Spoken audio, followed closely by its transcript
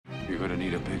gonna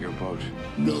need a bigger boat.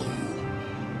 No.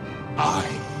 I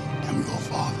am your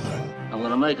father. I'm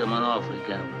gonna make him an offer he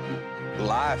can't refuse.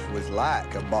 Life was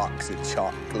like a box of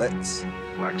chocolates.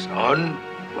 Wax on,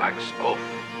 wax off.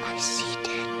 I see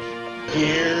dead.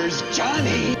 Here's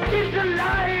Johnny. He's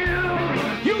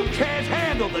alive! You can't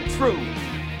handle the truth.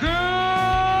 Good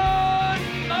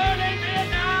morning,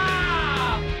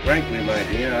 Vietnam! Frankly, my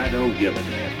dear, I don't give a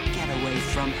damn. Get away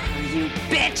from her, you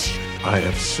bitch! I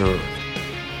have served.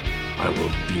 I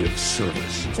will be of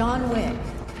service. John Wick,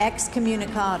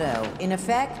 excommunicado, in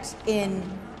effect in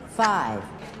 5,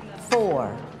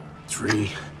 4,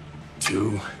 3,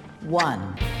 2.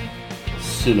 1.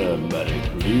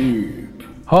 Cinematic Leap.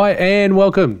 Hi and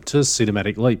welcome to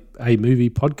Cinematic Leap, a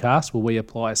movie podcast where we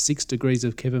apply a 6 degrees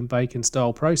of Kevin Bacon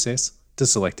style process to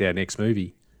select our next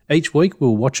movie. Each week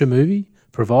we'll watch a movie,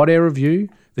 provide our review,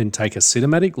 then take a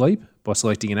cinematic leap by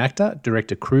selecting an actor,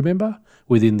 director, crew member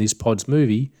within this pod's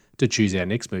movie to choose our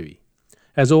next movie.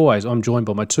 As always, I'm joined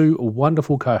by my two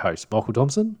wonderful co-hosts, Michael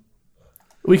Thompson.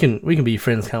 We can be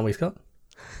friends, can't we, Scott?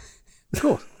 Of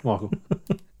course, Michael.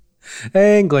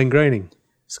 And Glenn Greening.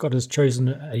 Scott has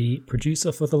chosen a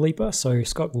producer for the Leaper, so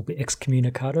Scott will be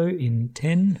excommunicado in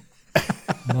 10,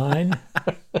 9,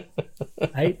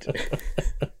 8.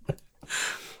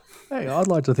 Hey, I'd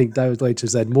like to think David Leitch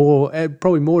has had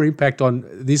probably more impact on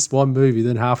this one movie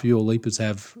than half of your Leapers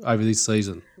have over this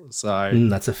season. So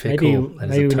that's a fair call.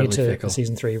 Maybe we need to, for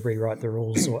season 3, rewrite the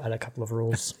rules or add a couple of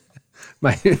rules.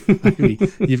 Maybe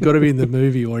you've got to be in the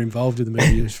movie or involved in the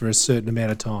movie for a certain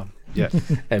amount of time. Yeah,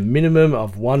 a minimum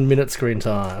of 1 minute screen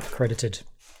time. Credited.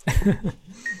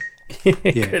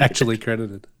 Yeah, actually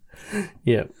credited.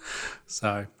 Yeah.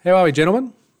 So, how are we,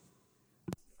 gentlemen?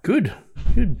 Good.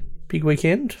 Big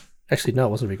weekend. Actually, no, it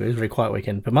wasn't big. It was a very quiet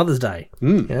weekend. But Mother's Day,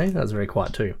 that was very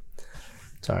quiet too.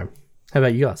 So, how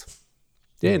about you guys?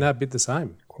 Yeah, no, a bit the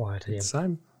same. Quiet, yeah.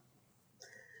 Same.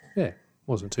 Yeah,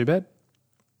 wasn't too bad.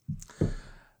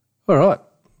 All right,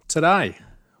 tonight,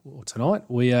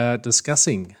 we are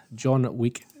discussing John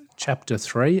Wick Chapter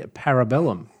 3,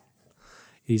 Parabellum.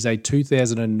 It is a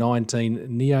 2019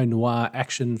 neo-noir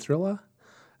action thriller.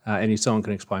 And if someone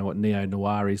can explain what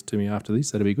neo-noir is to me after this,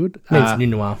 that'd be good. It's new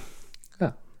noir.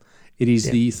 It is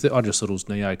I just thought it was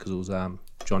Neo because it was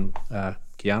John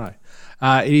Keanu.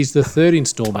 It is the third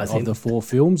installment of the 4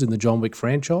 films in the John Wick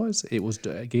franchise. It was,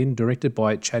 again, directed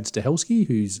by Chad Stahelski,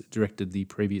 who's directed the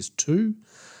previous 2.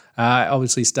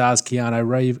 Obviously stars Keanu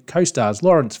Reeves, co-stars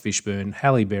Lawrence Fishburne,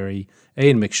 Halle Berry,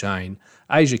 Ian McShane,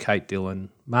 Asia Kate Dillon,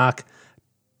 Mark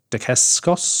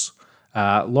Dacascos,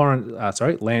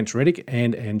 Lance Reddick,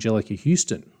 and Angelica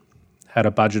Houston. Had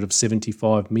a budget of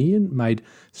 $75 million, made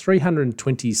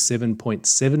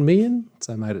 $327.7 million,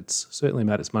 so certainly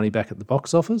made its money back at the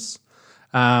box office,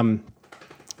 and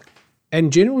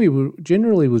generally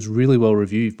was really well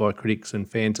reviewed by critics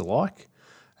and fans alike.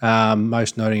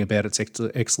 Most noting about its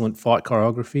excellent fight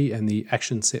choreography and the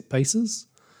action set pieces.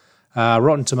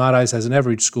 Rotten Tomatoes has an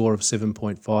average score of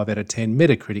 7.5 out of 10,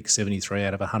 Metacritic 73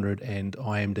 out of 100, and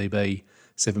IMDb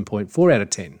 7.4 out of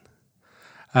 10.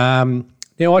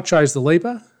 Now, I chose the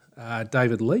Leaper,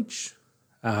 David Leitch.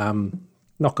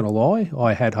 Not going to lie,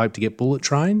 I had hoped to get Bullet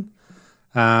Train.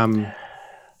 However,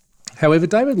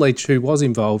 David Leitch, who was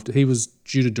involved, he was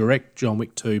due to direct John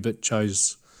Wick 2, but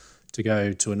chose to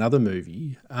go to another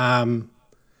movie. So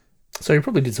he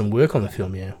probably did some work on the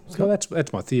film, yeah. So that's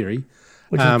my theory.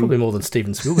 Which is probably more than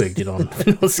Steven Spielberg did on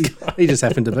He just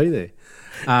happened to be there.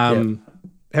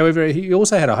 However, he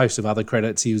also had a host of other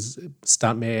credits. He was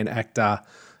stuntman, actor,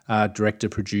 director,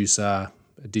 producer,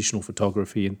 additional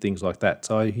photography and things like that.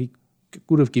 So he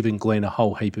would have given Glenn a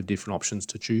whole heap of different options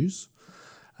to choose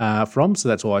from. So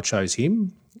that's why I chose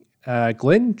him.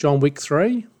 Glenn, John Wick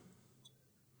 3.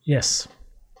 Yes,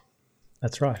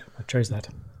 that's right. I chose that.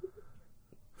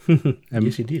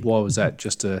 Yes, you did. Why was that?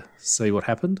 Just to see what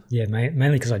happened? Yeah,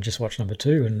 mainly because I just watched number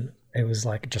 2 and it was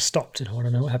like it just stopped and I want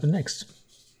to know what happened next.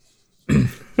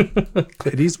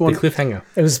 It is one cliffhanger.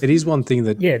 It is one thing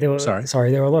that there were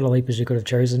a lot of leapers you could have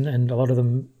chosen, and a lot of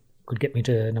them could get me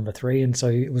to number 3, and so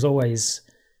it was always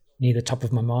near the top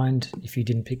of my mind. If you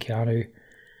didn't pick Keanu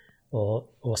or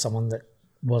someone that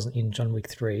wasn't in John Wick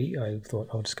 3, I thought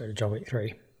I'll just go to John Wick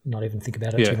 3, not even think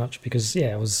about it too much, because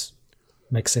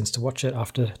makes sense to watch it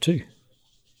after 2.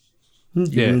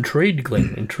 You're intrigued,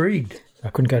 Glenn. Intrigued. I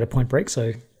couldn't go to Point Break,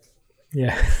 so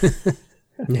yeah.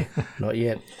 Yeah, not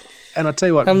yet. And I tell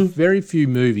you what, very few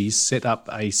movies set up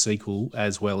a sequel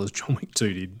as well as John Wick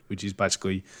 2 did, which is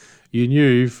basically you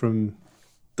knew from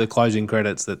the closing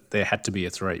credits that there had to be a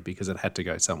 3 because it had to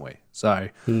go somewhere. So,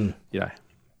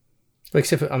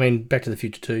 Except for, Back to the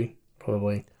Future 2,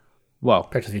 probably. Well,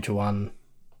 Back to the Future 1.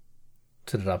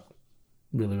 set it up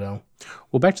really well.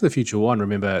 Well, Back to the Future 1,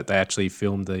 remember they actually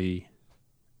filmed the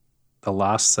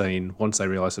last scene once they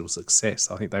realised it was a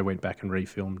success. I think they went back and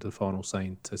refilmed the final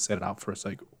scene to set it up for a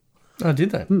sequel. Oh,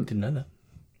 did they? Didn't know that.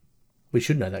 We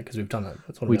should know that because we've done that.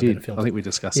 That's one of We our better did. films. I think we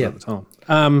discussed it at the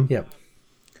time. Yeah.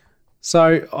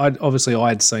 So I've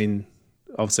seen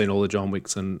all the John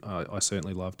Wicks, and I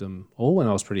certainly loved them all, and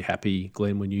I was pretty happy,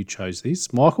 Glenn, when you chose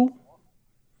this. Michael?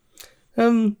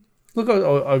 Look,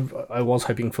 I was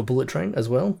hoping for Bullet Train as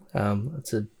well.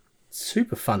 It's a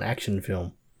super fun action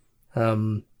film.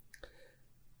 But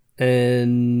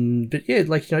yeah,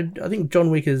 like, I think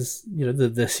John Wick is,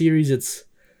 the series, it's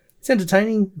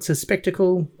entertaining. It's a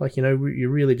spectacle. Like, you're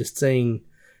really just seeing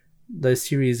those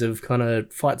series of kind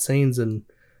of fight scenes, and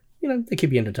they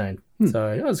keep you entertained. So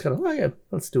I was kind of, oh yeah,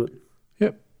 let's do it.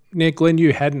 Yep. Now, Glenn,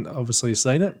 you hadn't obviously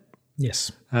seen it.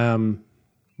 Yes.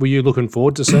 Were you looking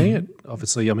forward to seeing it?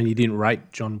 Obviously, I mean, you didn't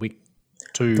rate John Wick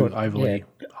 2 overly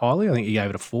highly. I think you gave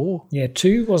it a 4. Yeah,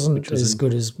 2 wasn't as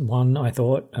good as 1, I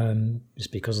thought,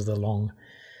 just because of the long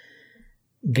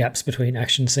gaps between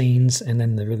action scenes and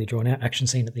then the really drawn-out action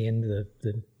scene at the end,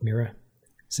 the mirror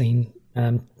scene.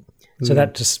 So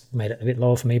that just made it a bit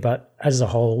lower for me. But as a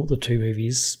whole, the 2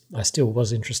 movies, I still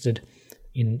was interested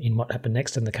in what happened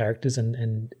next and the characters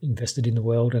and invested in the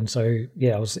world. And so,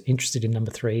 yeah, I was interested in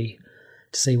number 3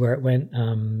 to see where it went.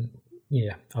 I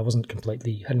hadn't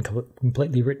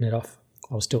completely written it off.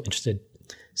 I was still interested.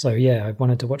 So, yeah, I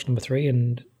wanted to watch number 3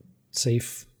 and see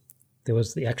if there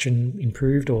was the action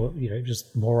improved or,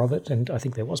 just more of it. And I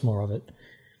think there was more of it.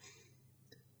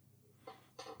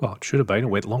 Well, it should have been. It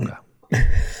went longer.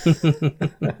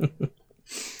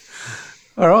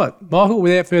 All right, Michael,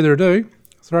 without further ado,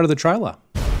 throw to the trailer.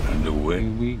 And away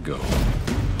we go.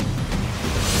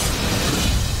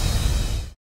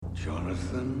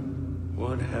 Jonathan,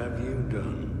 what have you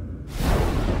done?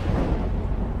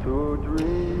 To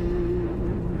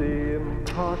dream the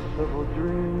impossible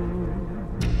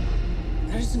dream.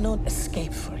 There's no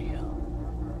escape for you.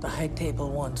 The high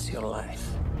table wants your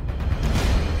life.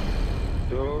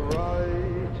 To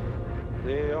right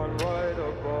the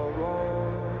unrightable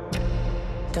wrong.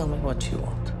 Tell me what you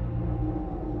want.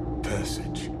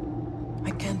 Passage.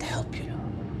 I can't help you.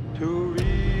 To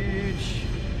reach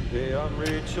the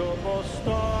unreachable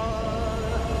star.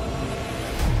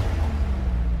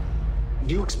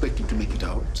 Do you expect him to make it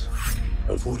out?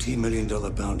 A $14 million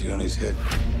bounty on his head.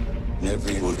 And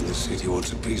everyone in the city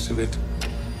wants a piece of it.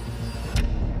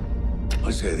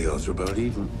 I say the odds are about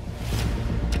even.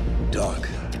 Doc,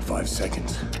 5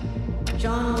 seconds.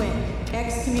 John Wick,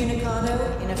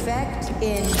 excommunicado in effect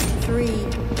in 3,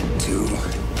 2,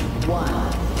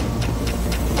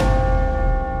 1.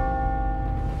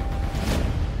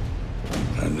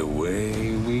 and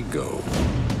away we go.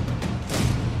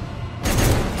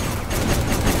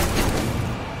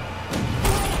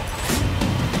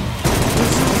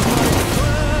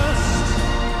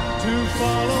 To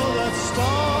follow that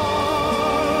star,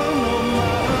 no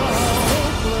matter how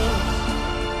hopeless,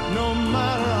 no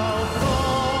matter how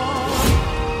far,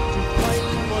 to fight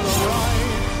for the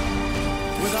right,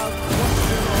 without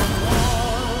question or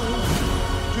pause,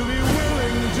 to be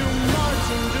willing to march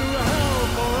into hell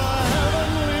for a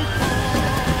heavenly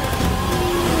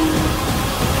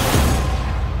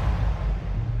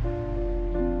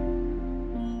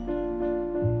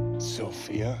cause.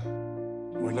 Sophia?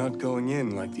 We're not going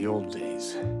in like the old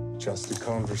days. Just a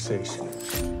conversation.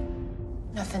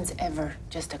 Nothing's ever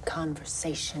just a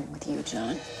conversation with you,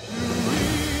 John. Reach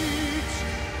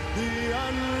the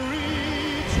unreachable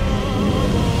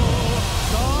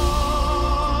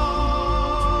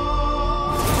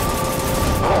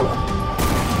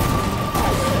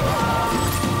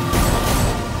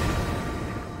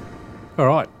All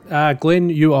right. Glenn,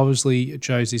 you obviously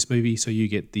chose this movie, so you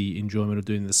get the enjoyment of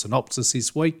doing the synopsis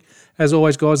this week. As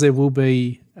always, guys, there will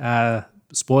be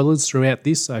spoilers throughout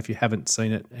this, so if you haven't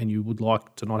seen it and you would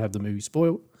like to not have the movie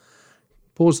spoiled,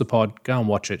 pause the pod, go and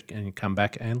watch it, and come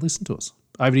back and listen to us.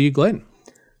 Over to you, Glenn.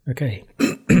 Okay.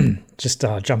 Just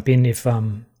jump in if I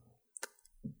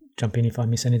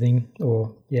miss anything,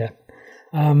 or yeah.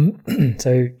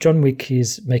 So John Wick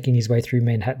is making his way through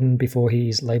Manhattan before he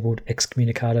is labelled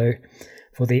excommunicado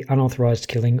for the unauthorised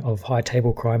killing of high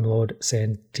table crime lord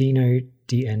Santino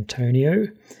D'Antonio.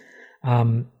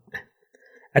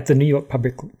 At the New York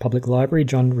Public Library,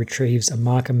 John retrieves a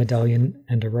marker medallion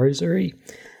and a rosary.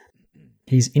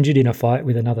 He's injured in a fight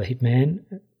with another hitman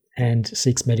and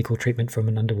seeks medical treatment from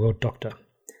an underworld doctor.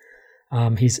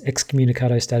 His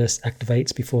excommunicado status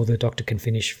activates before the doctor can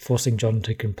finish, forcing John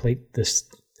to complete this,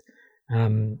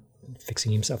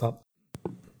 fixing himself up.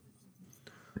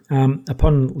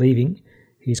 Upon leaving,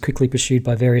 He's quickly pursued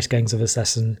by various gangs of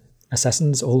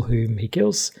assassins, all whom he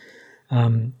kills.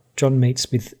 John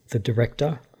meets with the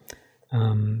director,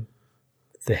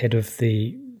 the head of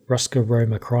the Rosca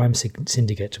Roma crime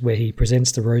syndicate, where he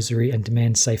presents the rosary and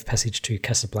demands safe passage to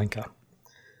Casablanca.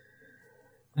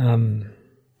 They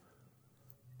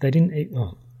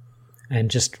didn't... and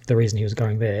just the reason he was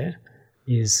going there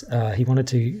is he wanted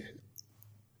to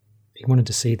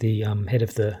see the head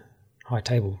of the high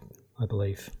table, I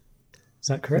believe. Is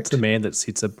that correct? It's the man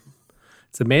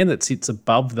that sits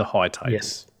above the high table.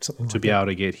 Yes, to be able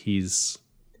to get his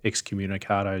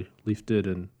excommunicado lifted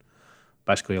and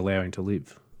basically allow him to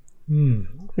live.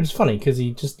 It's funny because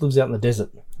he just lives out in the desert.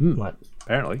 Like,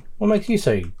 apparently. What makes you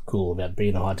so cool about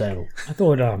being a high table? I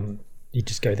thought you'd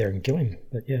just go there and kill him,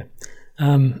 but yeah.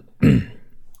 Been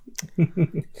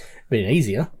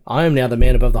easier. I am now the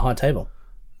man above the high table.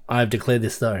 I have declared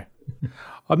this though.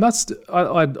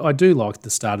 I do like the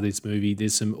start of this movie.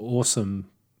 There's some awesome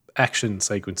action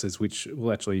sequences which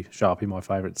will actually show up in my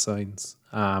favourite scenes.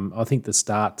 I think the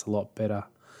start's a lot better.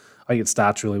 I think it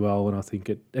starts really well, and I think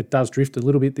it does drift a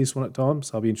little bit this one at times.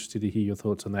 So I'll be interested to hear your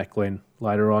thoughts on that, Glenn,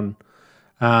 later on.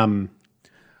 I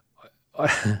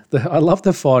love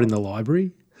the fight in the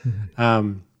library.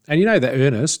 And you know that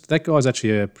Ernest, that guy's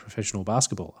actually a professional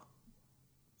basketballer.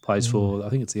 Plays for, I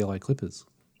think it's the LA Clippers.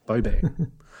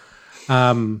 Boban.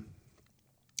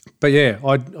 But yeah,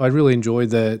 I really enjoy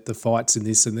the fights in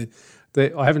this, and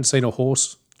I haven't seen a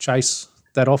horse chase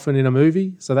that often in a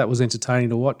movie, so that was entertaining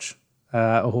to watch.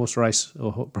 A horse race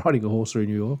or riding a horse through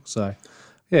New York. So,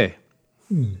 yeah.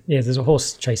 Yeah, there's a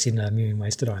horse chasing Mewing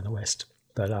Wasted Eye in the West,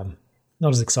 but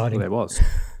not as exciting. Well, there was.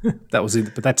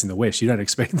 But that's in the West. You don't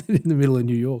expect that in the middle of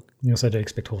New York. You also don't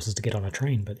expect horses to get on a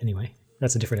train, but anyway,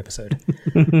 that's a different episode.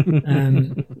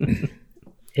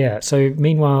 Yeah, so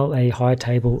meanwhile, a high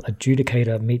table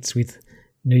adjudicator meets with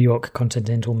New York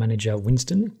Continental manager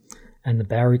Winston and the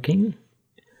Bowery King,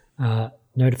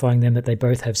 notifying them that they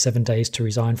both have 7 days to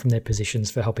resign from their positions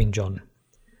for helping John.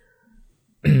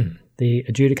 The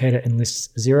adjudicator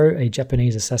enlists Zero, a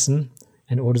Japanese assassin,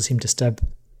 and orders him to stab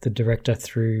the director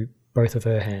through both of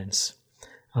her hands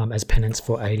as penance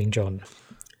for aiding John.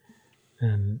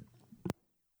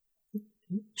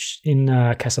 In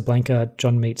Casablanca,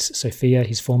 John meets Sophia,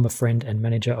 his former friend and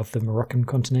manager of the Moroccan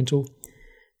Continental.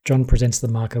 John presents the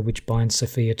marker which binds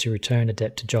Sophia to return a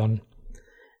debt to John.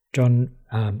 John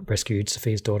rescued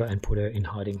Sophia's daughter and put her in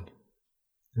hiding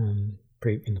in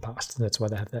the past. That's why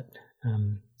they have that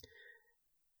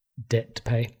debt to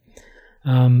pay.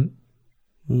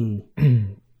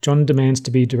 John demands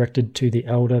to be directed to the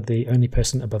elder, the only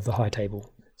person above the high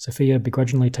table. Sophia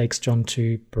begrudgingly takes John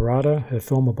to Barada, her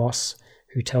former boss,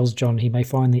 who tells John he may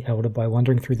find the elder by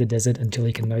wandering through the desert until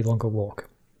he can no longer walk.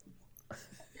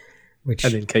 And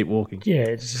then keep walking. Yeah.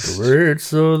 It's just, Great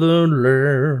Southern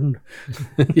Land.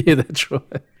 Yeah, that's right.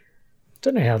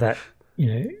 Don't know how that,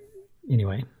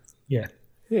 anyway, yeah.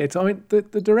 Yeah,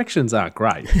 the directions aren't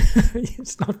great.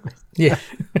 It's not. Yeah.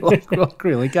 like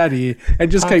really, go to you and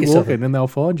just keep walking and they'll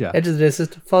find you. Edge of the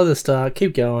desert, follow the star,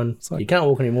 keep going. You can't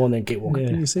walk anymore and then keep walking. Yeah.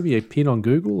 Can you send me a pin on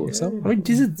Google or something? I mean,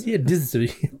 deserts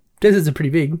are pretty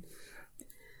big.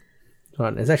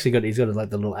 Right, he's got like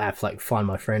the little app like Find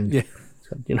My Friend. Yeah.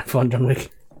 Find John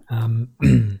Wick.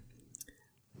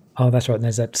 Oh, that's right. And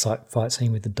there's that fight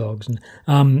scene with the dogs.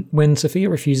 And when Sophia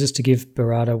refuses to give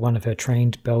Barada one of her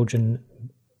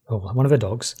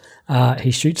dogs,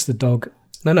 he shoots the dog.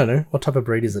 No. What type of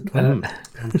breed is it? Belgian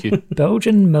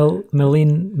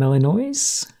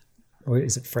Malinois? Or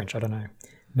is it French? I don't know.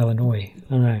 Malinois. I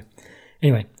don't know.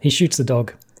 Anyway, he shoots the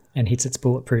dog and hits its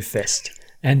bulletproof vest.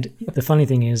 And the funny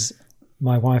thing is,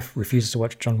 my wife refuses to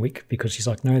watch John Wick because she's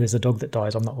like, no, there's a dog that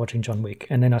dies. I'm not watching John Wick.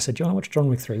 And then I said, do you want to watch John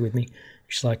Wick 3 with me?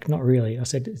 She's like, not really. I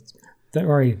said, don't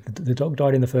worry. The dog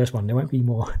died in the first one. There won't be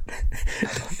more.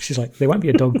 She's like, there won't be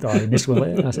a dog die in this, will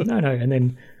there? And I said, no. And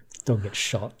then the dog gets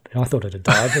shot. And I thought it had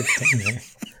died. But,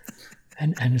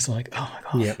 And it's like, oh, my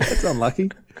God. Yeah, that's unlucky.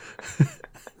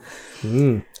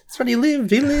 That's what he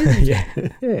lived. Yeah.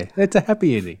 Yeah, that's a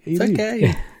happy ending. It's okay.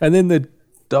 Yeah. And then the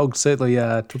dog certainly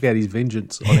took out his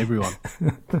vengeance on everyone.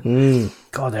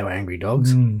 God, they were angry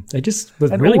dogs. They just were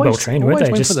really well trained, weren't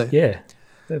they? Went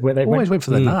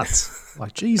for the nuts.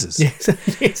 Like, Jesus. Yes.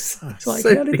 It's like,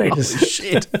 how did they just...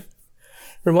 shit.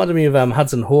 Reminded me of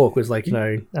Hudson Hawk was like,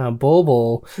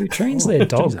 Ball. Who trains their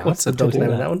dog? What's the dog's name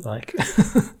of that one? Like...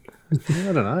 I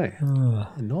don't know.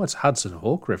 A nice Hudson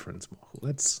Hawk reference, Michael.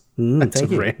 That's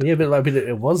thank you. rare. Yeah, but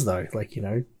it was though. Like,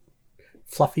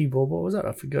 Fluffy Ball. What was that?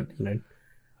 I forgot. I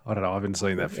don't know. I haven't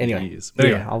seen that for Anyway, years. But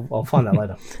yeah, I'll find that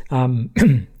later.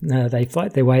 They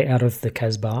fight their way out of the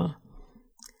Casbah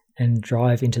and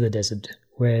drive into the desert.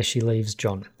 where she leaves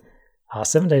John.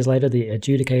 7 days later, the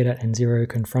Adjudicator and Zero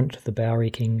confront the Bowery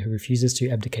King, who refuses to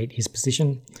abdicate his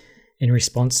position. In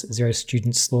response, Zero's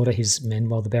students slaughter his men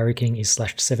while the Bowery King is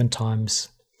slashed 7 times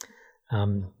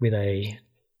with a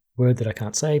word that I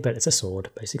can't say, but it's a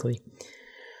sword, basically.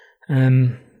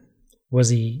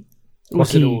 Wakizashi.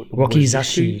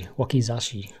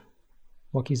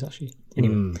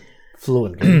 Anyway.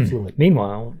 Fluent.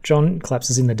 Meanwhile, John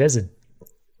collapses in the desert,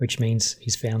 which means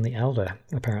he's found the Elder,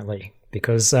 apparently,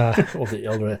 because... or the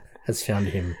Elder has found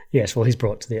him. Yes, well, he's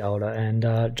brought to the Elder,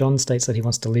 and John states that he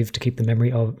wants to live to keep the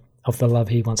memory of the love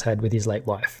he once had with his late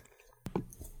wife.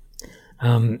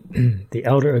 The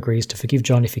Elder agrees to forgive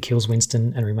John if he kills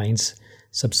Winston and remains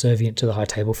subservient to the High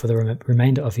Table for the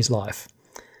remainder of his life.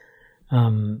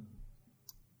 And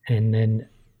then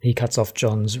he cuts off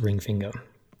John's ring finger.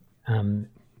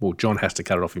 Well, John has to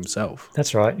cut it off himself.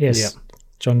 That's right, yes. Yep.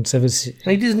 John severs...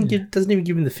 And he doesn't even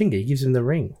give him the finger, he gives him the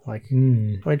ring. Like, I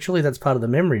mean, surely that's part of the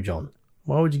memory, John.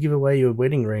 Why would you give away your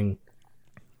wedding ring?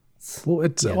 Well,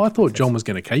 I thought John was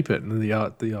going to keep it, and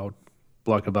the old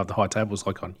bloke above the High Table was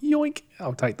like, yoink,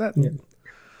 I'll take that.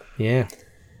 Yeah.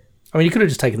 I mean, you could have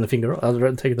just taken the finger off,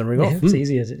 taken the ring off. It's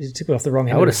easier. You took it off the wrong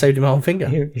hand. I would have saved him my whole finger.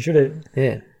 You should have...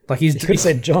 Yeah. Like you could have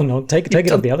said, John, take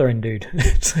it off the other end, dude.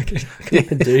 It's like,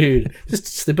 dude, just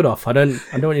slip it off. I don't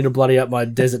want you to bloody up my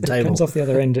desert table. It comes off the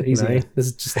other end easily. You know,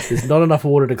 there's not enough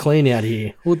water to clean out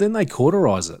here. Well, then they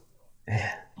cauterize it.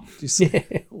 Yeah.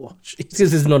 Oh,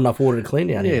 because there's not enough water to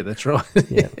clean out here. Yeah, that's right.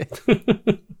 Yeah.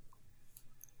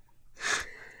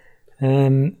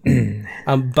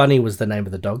 Bunny was the name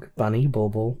of the dog. Bunny,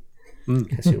 Ball.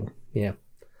 Yeah.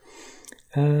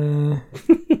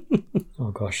 Oh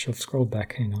gosh, I've scrolled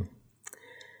back. Hang on.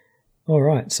 All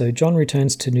right, so John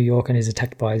returns to New York and is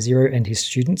attacked by Zero and his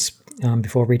students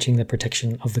before reaching the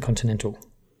protection of the Continental.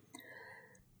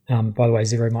 By the way,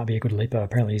 Zero might be a good leaper.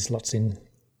 Apparently, he's lots of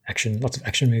action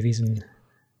movies and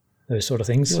those sort of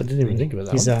things. I didn't even think about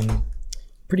that. He's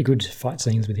pretty good fight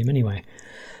scenes with him anyway.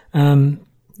 The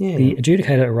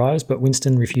Adjudicator arrives, but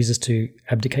Winston refuses to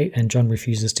abdicate and John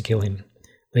refuses to kill him,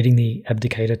 leading the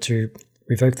Abdicator to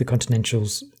revoke the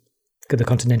Continental's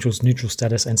neutral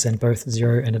status and send both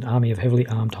Zero and an army of heavily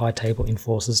armed High Table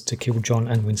enforcers to kill John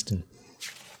and Winston.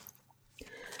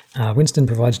 Winston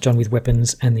provides John with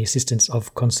weapons and the assistance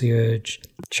of Concierge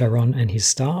Charon and his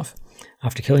staff.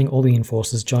 After killing all the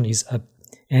enforcers, John is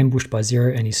ambushed by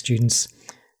Zero and his students.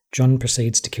 John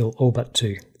proceeds to kill all but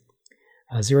 2.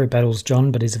 Zero battles John,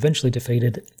 but is eventually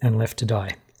defeated and left to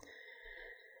die.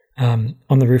 On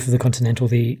the roof of the Continental,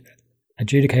 the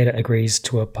Adjudicator agrees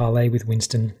to a parley with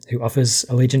Winston, who offers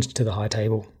allegiance to the High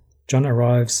Table. John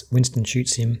arrives, Winston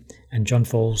shoots him, and John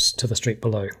falls to the street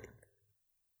below.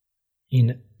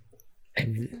 It's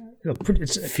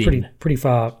pretty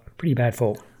bad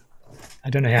fall. I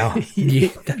don't know how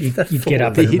you'd get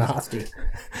up. He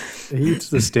hits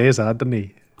the stairs hard, doesn't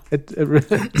he? It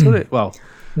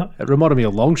reminded me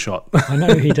of Long Shot. I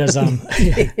know he does. I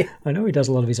know he does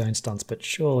a lot of his own stunts, but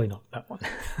surely not that one.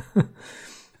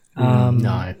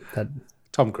 No,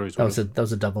 Tom Cruise. That was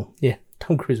a double. Yeah,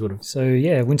 Tom Cruise would have. So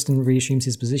yeah, Winston reassumes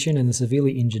his position, and the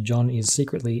severely injured John is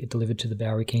secretly delivered to the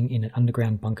Bowery King in an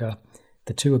underground bunker.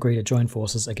 The two agree to join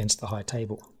forces against the High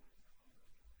Table.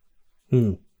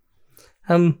 And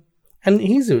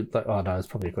here's it's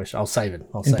probably a question. I'll save it.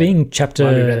 Being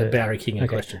chapter the Bowery King and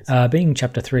questions. Being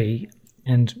chapter 3,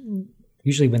 and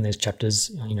usually when there's chapters,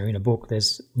 in a book,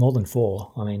 there's more than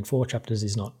 4. I mean, 4 chapters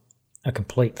is not a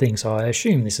complete thing, so I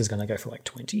assume this is going to go for like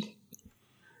 20.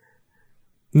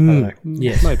 Yeah,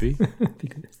 maybe.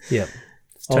 Yeah,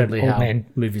 it's totally how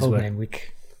movies work. Old Man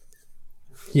Wick.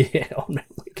 Yeah, Old Man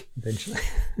Wick. Eventually.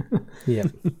 Yeah.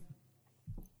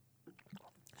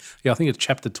 Yeah, I think it's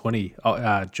chapter 20,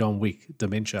 John Wick,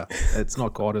 Dementia. It's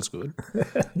not quite as good.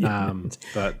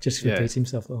 But just repeats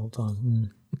himself the whole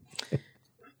time.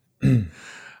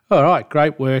 All right,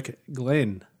 great work,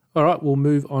 Glenn. All right, we'll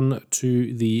move on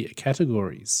to the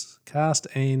categories. Cast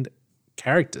and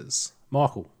characters.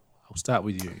 Michael, I'll start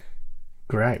with you.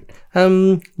 Great.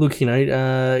 Look,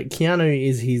 Keanu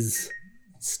is his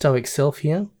stoic self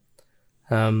here.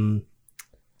 I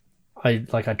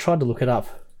tried to look it up.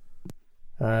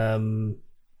 John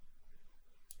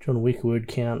Wick word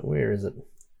count, where is it?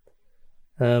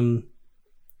 No,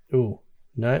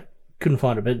 couldn't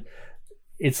find it, but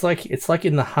it's like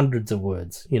in the hundreds of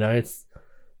words, it's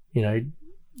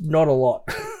not a lot.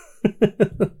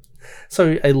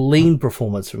 So a lean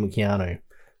performance from Keanu,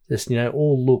 just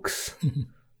all looks,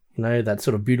 that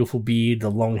sort of beautiful beard,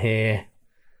 the long hair,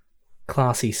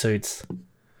 classy suits,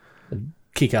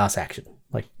 kick-ass action.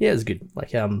 It's good.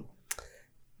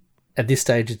 at this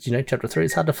stage, it's, chapter 3.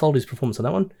 It's hard to fault his performance on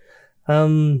that one.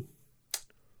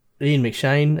 Ian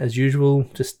McShane, as usual,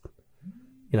 just,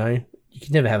 you can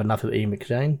never have enough of Ian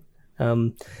McShane.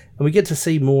 And we get to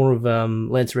see more of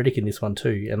Lance Reddick in this one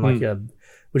too, and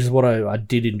which is what I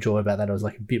did enjoy about that. It was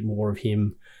like a bit more of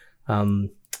him,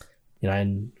 and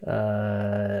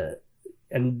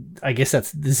I guess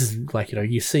this is like,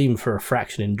 you see him for a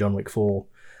fraction in John Wick 4,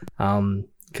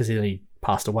 because he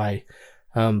passed away.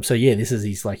 So yeah, this is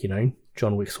his like,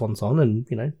 John Wick swan song,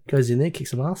 and goes in there,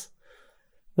 kicks some ass.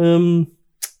 And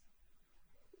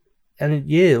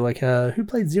yeah, like who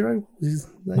played Zero? What was his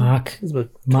name? Mark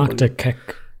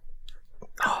DeCac.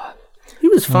 He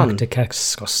was fun. Mark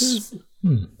DeCacscos.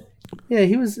 Yeah,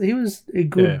 he was a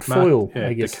good foil,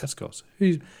 I guess. DeCacscos.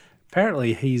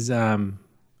 Apparently he's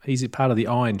part of the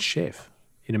Iron Chef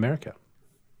in America.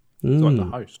 He's like the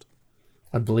host.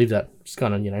 I believe that. Just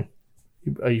kind of,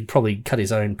 he probably cut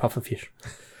his own pufferfish.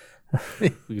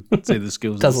 You could see the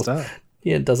skills at the start.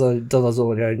 Yeah, does all his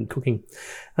own cooking.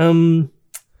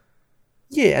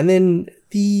 Yeah, and then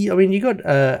you got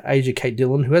Asia Kate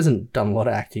Dillon, who hasn't done a lot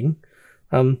of acting.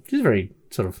 She's very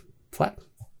sort of flat.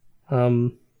 I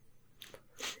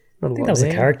think that was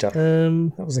a character.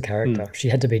 That was a character. She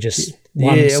had to be just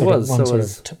one sort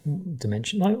of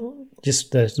dimension, like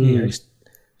just the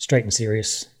straight and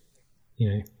serious.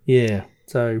 Yeah.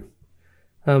 So,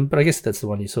 but I guess that's the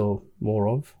one you saw more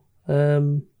of.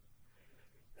 And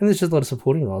there's just a lot of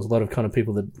supporting roles, a lot of kind of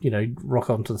people that rock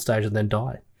onto the stage and then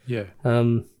die. Yeah.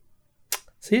 They're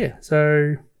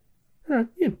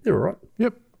all right.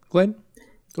 Yep. Glenn,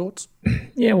 thoughts?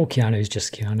 Yeah, well, Keanu's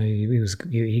just Keanu.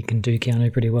 He can do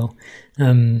Keanu pretty well.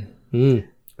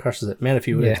 Crushes it, man. If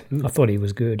you would. Yeah, I thought he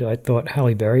was good. I thought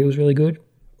Halle Berry was really good.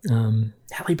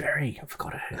 Halle Berry, I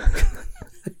forgot her.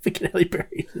 Freaking Halle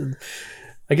Berry.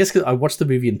 I guess 'cause I watched the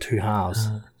movie in two halves.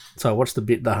 So I watched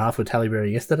the half with Halle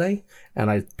Berry yesterday, and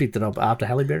I picked it up after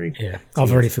Halle Berry. Yeah,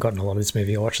 I've already forgotten a lot of this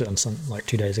movie. I watched it on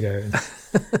 2 days ago.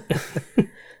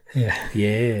 Yeah.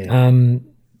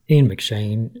 Ian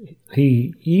McShane,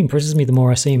 he impresses me the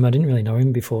more I see him. I didn't really know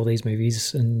him before these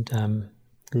movies, and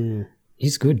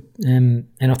he's good. And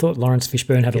I thought Lawrence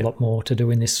Fishburne had a lot more to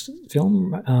do in this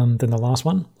film than the last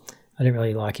one. I didn't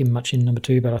really like him much in number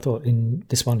 2, but I thought in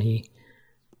this one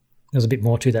there was a bit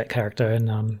more to that character,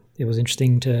 and it was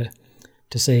interesting to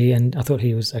see, and I thought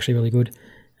he was actually really good.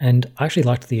 And I actually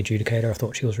liked the adjudicator. I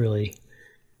thought she was really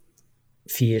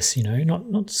fierce,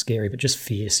 not scary, but just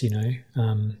fierce,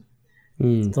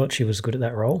 Thought she was good at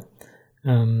that role.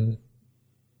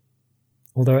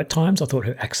 Although at times I thought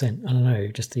her accent, I don't know,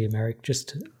 just the American,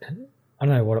 I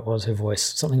don't know what it was, her voice,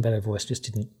 something about her voice just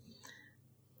didn't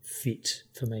fit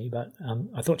for me, but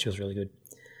I thought she was really good.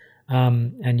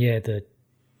 And yeah, the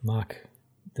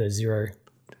Zero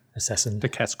assassin. The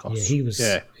Cascos.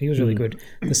 Yeah, he was really good.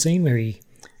 The scene where he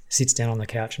sits down on the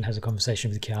couch and has a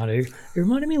conversation with Keanu, it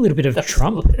reminded me a little bit of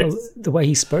Trump. The way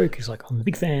he spoke, he's like, I'm a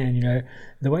big fan,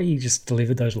 The way he just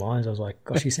delivered those lines, I was like,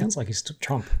 gosh, he sounds like he's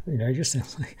Trump, he just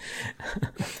sounds like...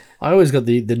 I always got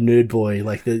the nerd boy,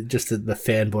 like the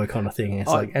fanboy kind of thing. It's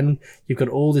like, and you've got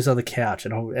all this other couch,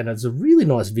 and it's a really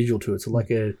nice visual to it. So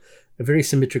like a very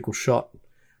symmetrical shot,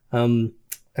 and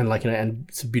like, and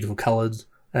some beautiful colours.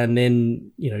 And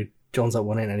then, John's at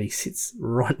one end and he sits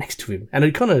right next to him. And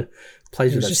it kind of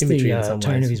plays with that symmetry in some ways.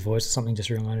 The tone of his voice or something just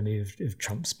reminded me of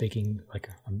Trump speaking like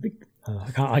I'm big.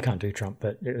 I can't do Trump,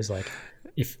 but it was like,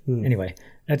 anyway,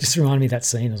 that just reminded me of that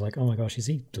scene. I was like, oh my gosh, is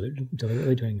he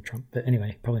deliberately doing Trump? But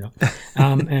anyway, probably not.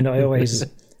 And I always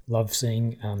love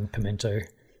seeing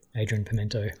Adrian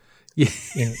Pimento. Yeah.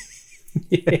 In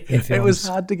it was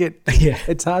hard to get. Yeah,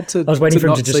 it's hard to. I was waiting for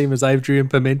him not to see him as Adrian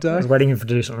Pimento. I was waiting for him to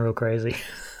do something real crazy.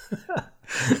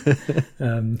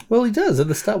 Well, he does at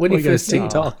the start when he goes first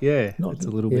TikTok. It's a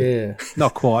little bit,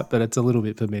 not quite, but it's a little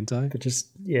bit Pimento. But just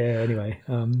anyway,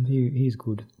 he's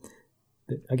good.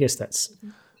 But I guess that's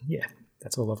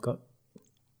all I've got.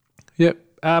 Yep,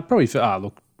 probably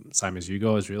look, same as you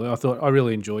guys. Really, I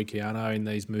really enjoy Keanu in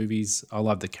these movies. I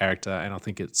love the character, and I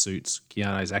think it suits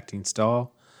Keanu's acting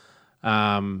style.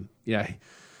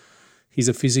 He's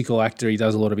a physical actor. He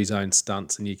does a lot of his own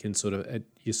stunts, and you can sort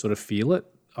of feel it.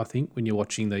 I think when you're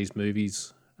watching these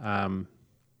movies,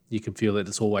 you can feel that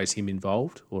it's always him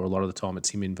involved, or a lot of the time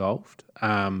it's him involved.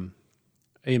 Ian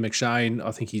McShane,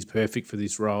 I think he's perfect for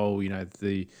this role.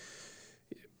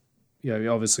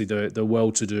 Obviously the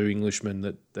well-to-do Englishman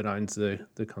that owns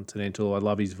the Continental. I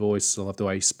love his voice. I love the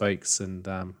way he speaks, and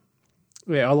I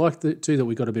like too that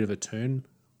we got a bit of a turn.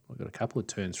 I got a couple of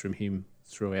turns from him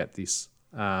throughout this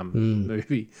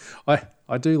movie.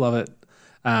 I do love it,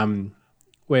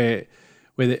 where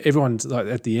everyone's like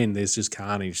at the end. There's just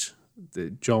carnage.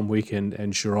 John Wick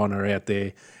and Sharon are out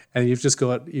there, and you've just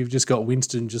got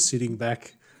Winston just sitting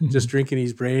back, just drinking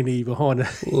his brandy behind,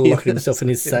 locking himself in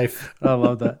his safe. I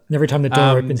love that. And every time the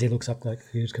door opens, he looks up like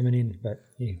who's coming in, but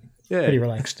pretty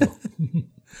relaxed still.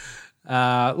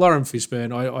 Lawrence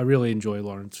Fishburne, I really enjoy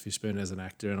Lawrence Fishburne as an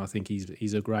actor, and I think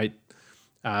he's a great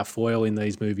foil in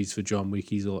these movies for John Wick.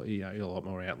 He's a lot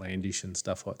more outlandish and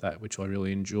stuff like that, which I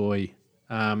really enjoy.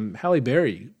 Halle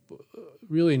Berry,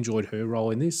 really enjoyed her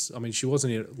role in this. I mean, she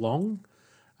wasn't in it long,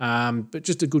 but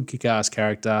just a good kick-ass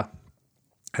character.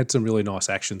 Had some really nice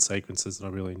action sequences, and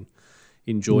I really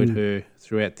enjoyed her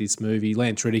throughout this movie.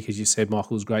 Lance Reddick, as you said,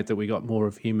 Michael, was great that we got more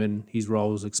of him and his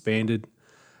roles expanded.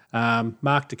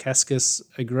 Mark Dacascos,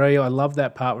 agree. I love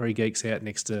that part where he geeks out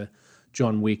next to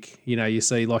John Wick. You know, you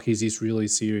see like he's this really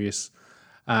serious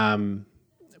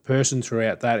person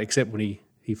throughout that, except when he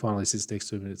finally sits next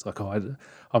to him and it's like,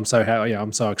 I'm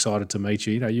so excited to meet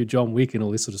you. You know, you're John Wick and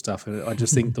all this sort of stuff. And I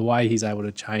just think the way he's able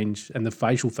to change and the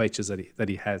facial features that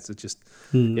he has, it just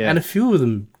and a few of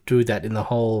them do that in the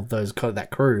whole of that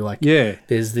crew. Like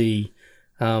there's the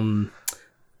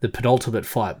penultimate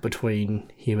fight between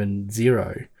him and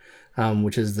Zero.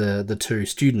 Which is the two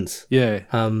students. Yeah.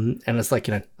 And it's like,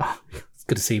 it's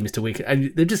good to see Mr. Wick.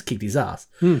 And they just kicked his ass.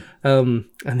 And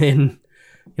then,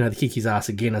 they kick his ass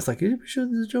again. It's like, are you sure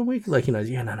this is John Wick? Like, no, he's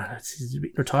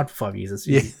been retired for 5 years.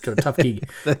 He's got a tough gig.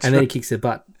 And then he kicks their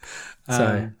butt.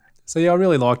 So yeah, I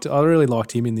really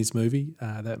liked him in this movie,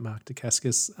 that Mark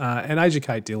Dacascos. And Asia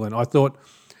Kate Dillon, I thought,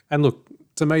 and look,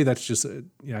 to me, that's just,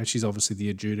 she's obviously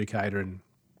the adjudicator, and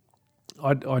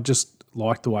I just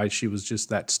liked the way she was just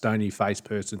that stony-faced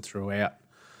person throughout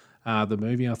the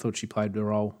movie. I thought she played the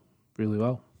role really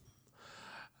well.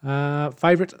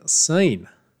 Favourite scene?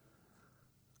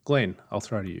 Glenn, I'll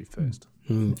throw to you first.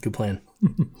 Good plan.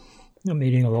 I'm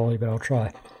eating a lolly, but I'll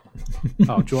try.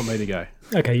 Oh, do you want me to go?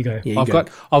 Okay, you go. Yeah,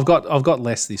 I've got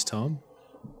less this time.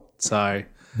 So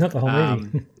not the whole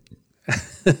movie.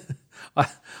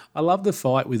 I love the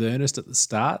fight with Ernest at the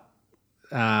start.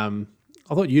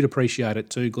 I thought you'd appreciate it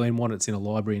too, Glenn. One, it's in a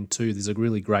library, and two, there's a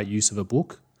really great use of a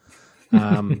book.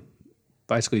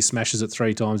 Basically smashes it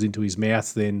 3 times into his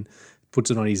mouth, then puts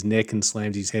it on his neck and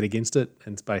slams his head against it,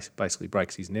 and basically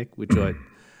breaks his neck, which I...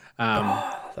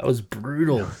 that was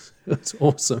brutal. It's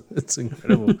awesome. It's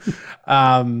incredible.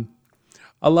 I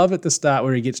love at the start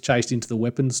where he gets chased into the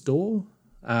weapons store,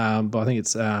 but I think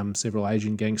it's several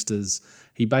Asian gangsters.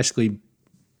 He basically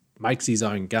makes his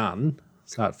own gun,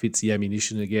 so it fits the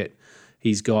ammunition to get...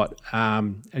 He's got, I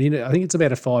think it's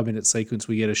about a 5-minute sequence.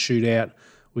 We get a shootout,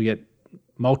 we get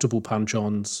multiple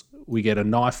punch-ons, we get a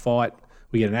knife fight,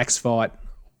 we get an axe fight,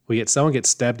 we get someone gets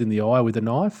stabbed in the eye with a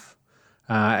knife,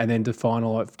 and then to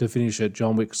finish it,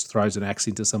 John Wick throws an axe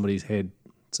into somebody's head.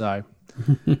 So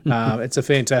it's a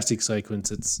fantastic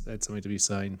sequence. It's something to be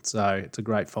seen. So it's a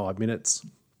great 5 minutes.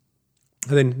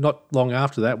 And then not long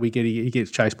after that, he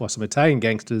gets chased by some Italian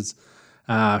gangsters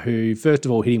who first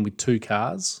of all hit him with 2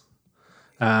 cars.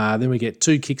 Then we get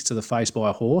 2 kicks to the face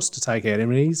by a horse to take out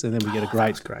enemies, and then we get a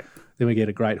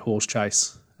great horse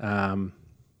chase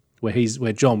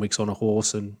where John Wick's on a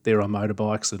horse and they're on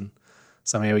motorbikes, and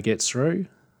somehow he gets through.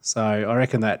 So I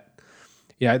reckon that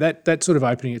sort of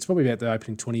opening, it's probably about the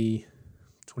opening 20,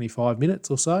 25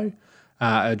 minutes or so,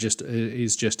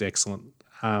 is just excellent.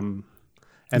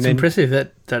 It's impressive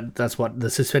that's what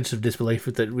the suspension of disbelief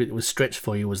that it was stretched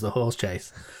for you was the horse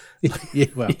chase. Yeah,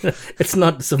 well, it's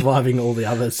not surviving all the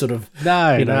other sort of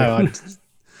no.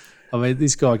 I mean,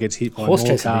 this guy gets hit by horse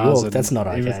more chase cars in New York. and That's not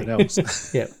okay. Everything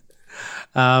else. Yeah.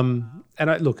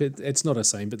 Look, it's not a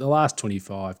scene, but the last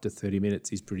 25 to 30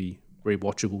 minutes is pretty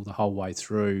rewatchable the whole way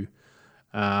through.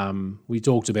 We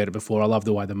talked about it before. I love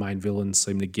the way the main villains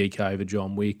seem to geek over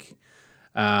John Wick.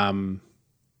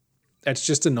 It's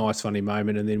just a nice, funny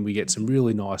moment, and then we get some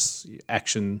really nice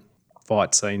action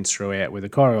fight scenes throughout where the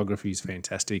choreography is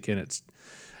fantastic, and it's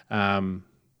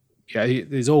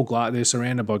there's all glass. They're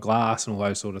surrounded by glass and all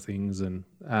those sort of things, and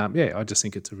I just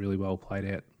think it's a really well played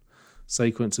out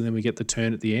sequence. And then we get the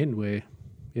turn at the end where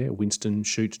Winston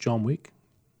shoots John Wick.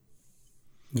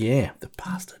 Yeah, the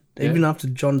bastard. Even after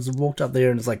John's walked up there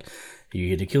and it's like, "Are you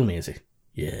here to kill me?" Is he?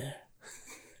 Yeah,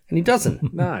 and he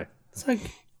doesn't. No, it's like.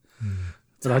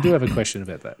 But I do have a question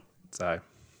about that. So,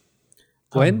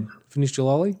 Glenn, finished your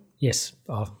lolly? Yes.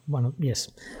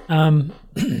 Yes.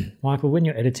 Michael, when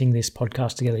you're editing this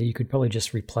podcast together, you could probably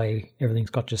just replay everything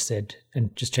Scott just said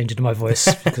and just change it to my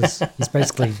voice because he's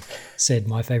basically said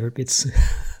my favourite bits.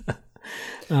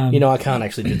 I can't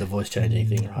actually do the voice changing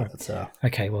thing, right? So.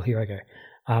 Okay, well, here I go.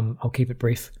 I'll keep it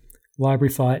brief.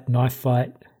 Library fight, knife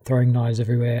fight, throwing knives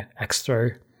everywhere, axe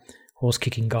throw, horse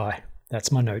kicking guy.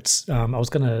 that's my notes. I was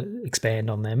going to expand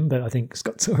on them, but I think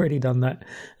Scott's already done that.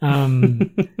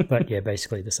 But yeah,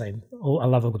 basically the same. I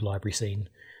love a good library scene.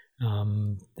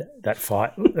 That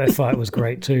fight was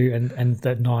great too, and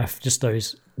that knife, just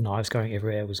those knives going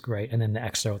everywhere was great. And then the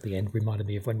axe throw at the end reminded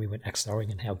me of when we went axe throwing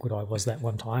and how good I was that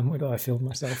one time when I filmed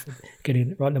myself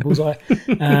getting it right in the bullseye.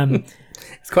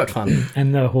 It's quite fun.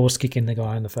 And the horse kicking the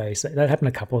guy in the face, that happened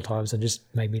a couple of times and just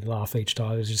made me laugh each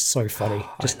time. It was just so funny,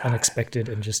 just unexpected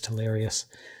and just hilarious.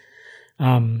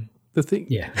 The thing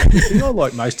I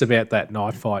like most about that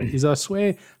knife fight is, I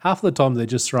swear, half the time they're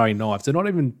just throwing knives. They're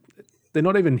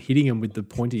not even hitting them with the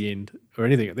pointy end or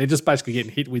anything. They're just basically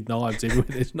getting hit with knives everywhere.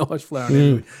 There's knives flying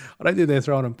everywhere. I don't think they're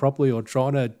throwing them properly or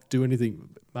trying to do anything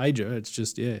major. It's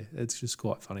just, it's just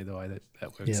quite funny the way that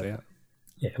works out.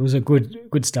 Yeah, it was a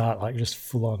good start, like just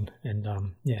full on, and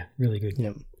really good.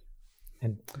 Yep.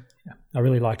 And I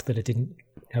really liked that it didn't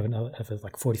have a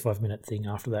 45-minute thing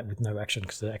after that with no action,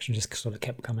 because the action just sort of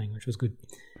kept coming, which was good.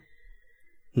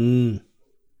 I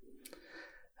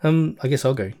guess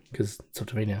I'll go because it's up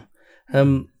to me now.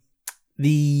 I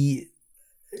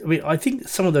think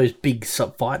some of those big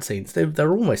fight scenes,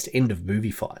 they're almost end of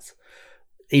movie fights,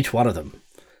 each one of them.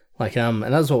 And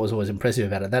that's what was always impressive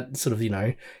about it. That sort of,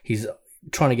 he's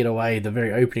trying to get away, the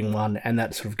very opening one, and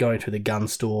that sort of going through the gun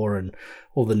store and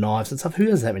all the knives and stuff. Who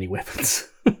has that many weapons?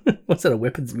 What's that, a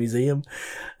weapons museum?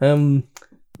 That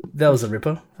was a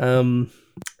ripper. And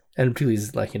particularly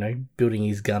he's building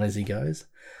his gun as he goes.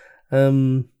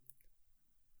 And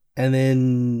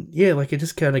then, it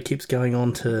just kind of keeps going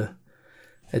on to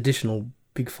additional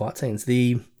big fight scenes.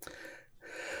 I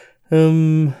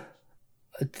remember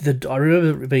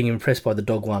being impressed by the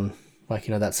dog one,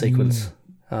 that sequence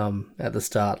at the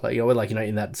start,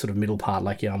 in that sort of middle part,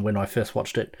 when I first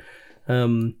watched it,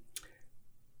 and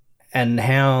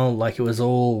how it was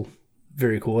all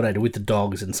very coordinated with the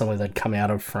dogs, and somewhere they'd come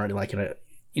out of front,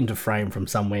 into frame from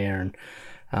somewhere,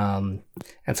 and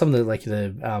some of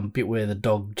the bit where the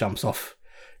dog jumps off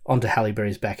onto Halle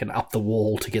Berry's back and up the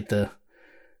wall to get the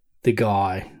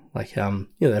guy,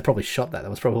 they probably shot that. That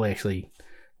was probably actually,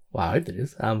 well, I hope it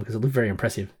is, because it looked very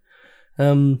impressive.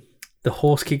 The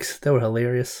horse kicks, they were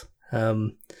hilarious.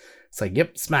 It's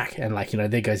yep, smack, and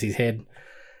there goes his head.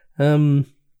 And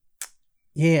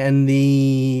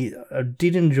I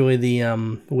did enjoy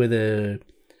where the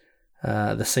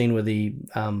scene where the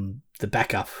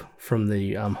backup from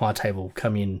the high table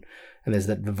come in, and there's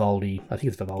that Vivaldi, I think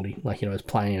it's Vivaldi, it's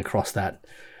playing across that,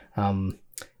 and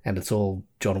it's all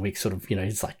John Wick sort of,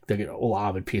 it's they're all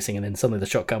armored piercing, and then suddenly the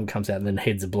shotgun comes out and then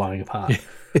heads are blowing apart.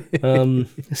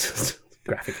 It's just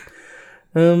graphic.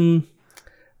 So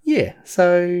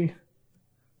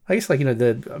I guess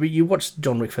you watch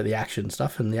John Wick for the action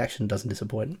stuff, and the action doesn't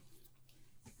disappoint.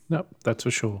 Nope, that's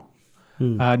for sure.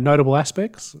 Notable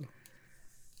aspects?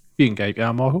 You can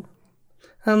go, Michael.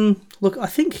 Look, I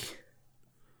think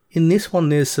in this one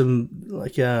there's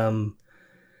some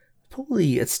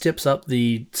probably it steps up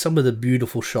some of the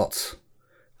beautiful shots.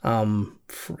 There's some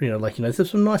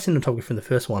nice cinematography from the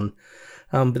first one,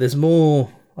 but there's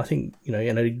more. I think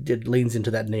and it leans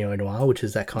into that neo-noir, which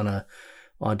is that kind of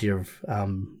idea of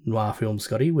noir film,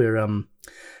 Scotty, where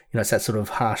it's that sort of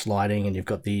harsh lighting, and you've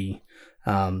got the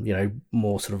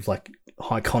more sort of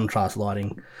high contrast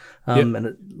lighting, and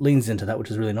it leans into that, which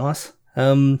is really nice.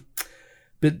 But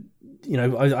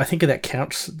I think of that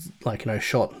couch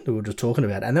shot that we were just talking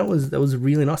about, and that was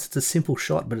really nice. It's a simple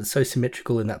shot, but it's so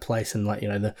symmetrical in that place, and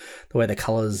the way the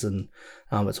colours and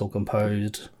it's all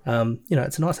composed.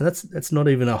 It's nice, and that's not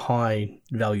even a high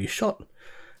value shot,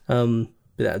 but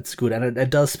that's good, and it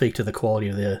does speak to the quality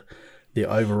of the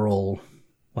overall,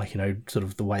 sort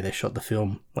of the way they shot the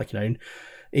film.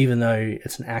 Even though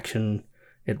it's an action,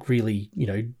 it really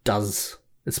does.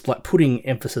 It's putting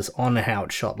emphasis on how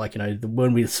it's shot.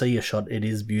 When we see a shot, it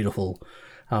is beautiful.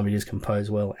 It is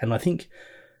composed well. And I think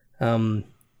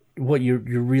what you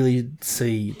really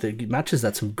see that matches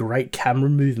that some great camera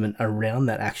movement around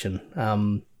that action,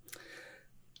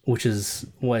 which is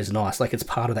always nice. It's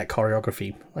part of that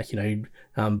choreography.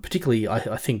 Particularly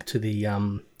I think to the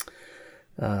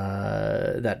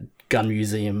that gun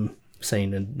museum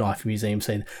scene and knife museum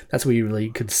scene, that's where you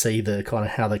really could see the kind of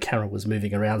how the camera was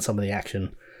moving around some of the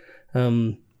action.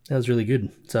 That was really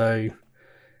good. So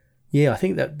I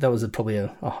think that was probably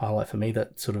a highlight for me,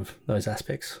 that sort of those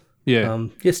aspects.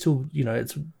 Still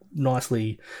it's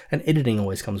nicely, and editing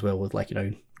always comes well with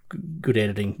good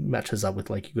editing matches up with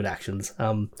good actions,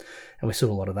 and we saw a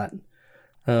lot of that,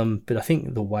 but I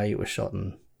think the way it was shot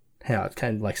and how it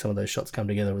came, some of those shots come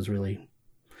together was really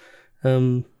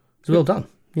it's well done.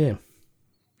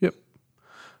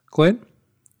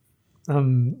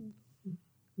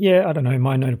 Yeah, I don't know.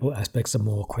 My notable aspects are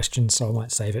more questions, so I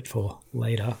might save it for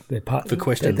later. They're part for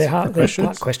questions. They're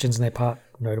part questions and they're part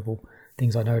notable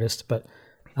things I noticed. But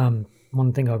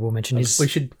one thing I will mention is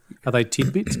are they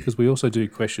tidbits? Because we also do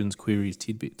questions, queries,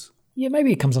 tidbits. Yeah,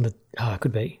 maybe it comes under.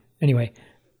 Could be. Anyway,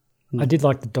 I did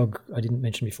like the dog. I didn't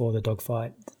mention before the dog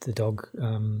fight. The dog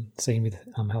scene with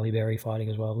Halle Berry fighting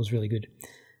as well was really good.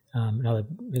 Another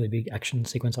really big action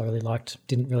sequence I really liked.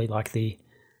 Didn't really like the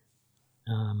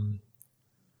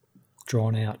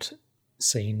drawn out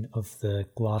scene of the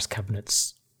glass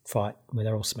cabinets fight where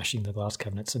they're all smashing the glass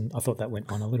cabinets, and I thought that went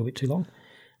on a little bit too long.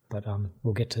 But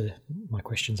we'll get to my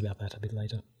questions about that a bit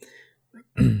later.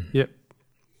 Yep.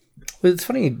 Well, it's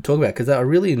funny you talk about because I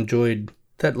really enjoyed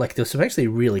that. Like, there's some actually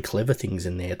really clever things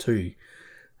in there too.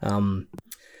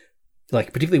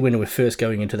 Like particularly when we're first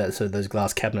going into that, so those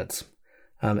glass cabinets.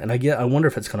 And I wonder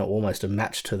if it's kind of almost a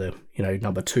match to the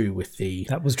number 2 with the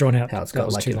that was drawn out. How it's that got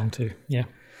was like too long too. Yeah.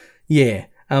 Yeah.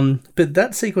 But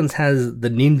that sequence has the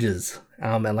ninjas.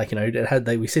 And like it had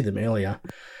we see them earlier.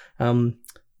 I'm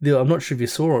not sure if you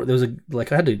saw it. There was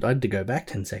I had to go back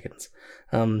 10 seconds.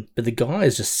 But the guy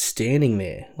is just standing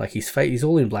there, like he's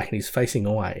all in black and he's facing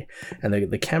away, and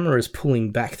the camera is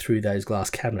pulling back through those glass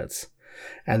cabinets,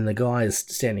 and the guy is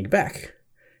standing back,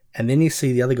 and then you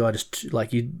see the other guy just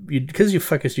like you because you're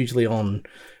focused usually on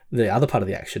the other part of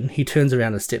the action. He turns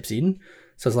around and steps in,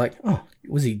 so it's like, oh,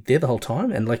 was he there the whole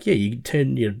time? And like, yeah, you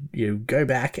go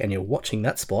back and you're watching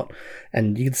that spot,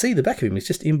 and you can see the back of him. He's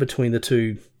just in between the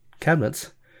two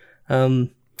cabinets.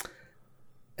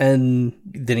 And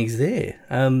then he's there.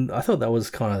 I thought that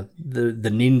was kind of the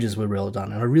ninjas were well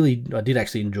done, and I did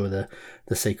actually enjoy the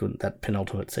sequence, that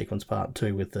penultimate sequence part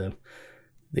too, with the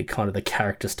kind of the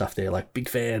character stuff there, like big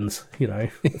fans,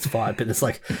 it's fight, but it's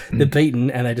like they're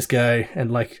beaten and they just go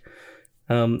and like,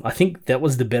 I think that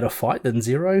was the better fight than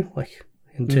Zero, like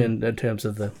in terms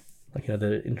of the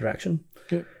the interaction.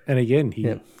 Yeah. And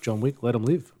again, John Wick let him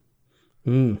live.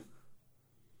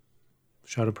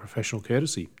 Showed a professional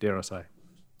courtesy, dare I say.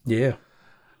 Yeah.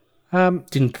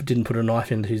 Didn't put a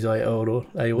knife into his aorta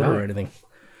or anything.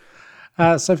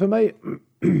 So for me,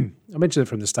 I mentioned it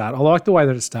from the start. I like the way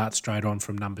that it starts straight on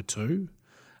from number 2.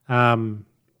 There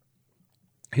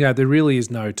really is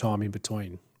no time in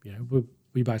between.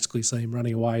 We basically see him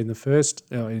running away in the first,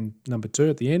 in number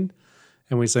 2 at the end,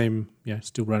 and we see him,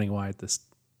 still running away at this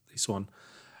one.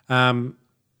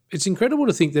 It's incredible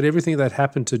to think that everything that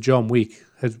happened to John Wick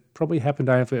has probably happened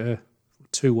over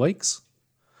 2 weeks.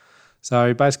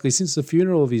 So basically, since the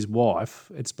funeral of his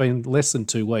wife, it's been less than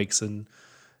 2 weeks, and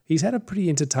he's had a pretty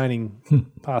entertaining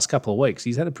past couple of weeks.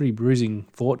 He's had a pretty bruising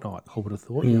fortnight, I would have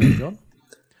thought, John.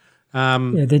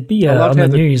 There'd be on the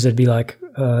news. There'd be like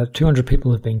 200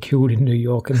 people have been killed in New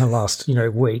York in the last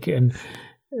week, and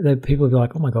the people would be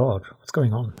like, "Oh my god, what's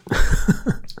going on?"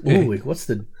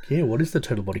 What is the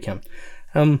total body count?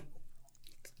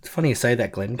 It's funny you say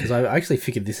that, Glenn, because I actually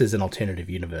figured this is an alternative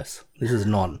universe. This is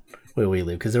not where we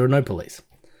live because there are no police.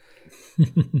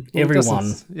 Everyone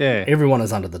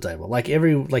is under the table.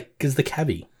 Because the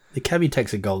cabbie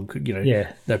takes a gold.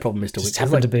 No problem, Mr. Wick. Just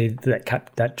happened to be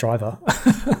that driver.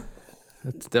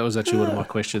 That was actually one of my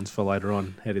questions for later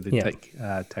on. How did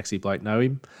the taxi bloke know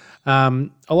him? I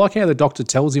like how the doctor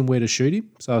tells him where to shoot him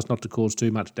so as not to cause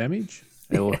too much damage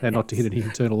or not to hit any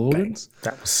internal organs.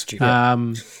 That was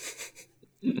stupid.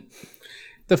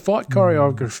 The fight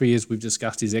choreography, as we've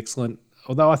discussed, is excellent.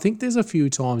 Although I think there's a few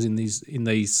times in this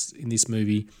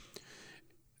movie,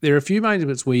 there are a few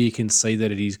moments where you can see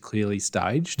that it is clearly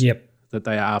staged. Yep. That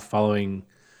they are following,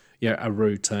 a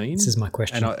routine. This is my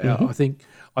question. And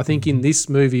I think in this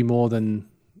movie more than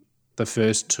the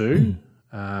first 2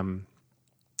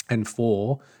 and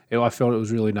 4, I felt it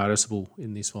was really noticeable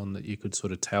in this one that you could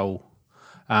sort of tell.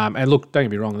 And look, don't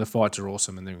get me wrong, the fights are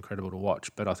awesome and they're incredible to watch,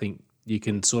 but I think you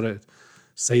can sort of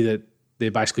see that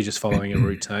they're basically just following a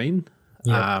routine.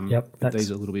 These are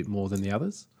a little bit more than the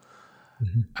others.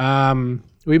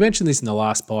 We mentioned this in the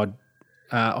last pod.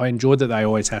 I enjoyed that they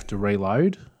always have to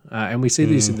reload, and we see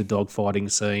this in the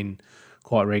dogfighting scene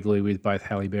quite regularly with both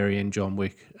Halle Berry and John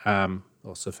Wick,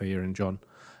 or Sophia and John,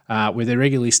 where they're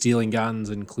regularly stealing guns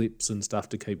and clips and stuff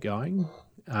to keep going.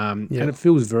 And it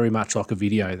feels very much like a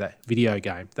video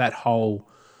game. That whole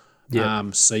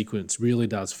sequence really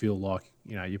does feel like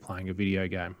you're playing a video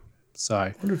game. So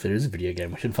I wonder if there is a video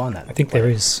game. We should find that. I think there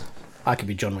is. I could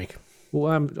be John Wick.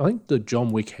 Well, I think the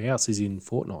John Wick house is in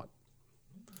Fortnite.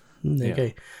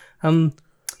 Okay.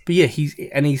 But yeah, he's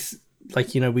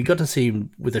like, we got to see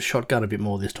him with a shotgun a bit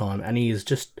more this time, and he is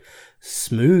just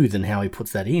smooth in how he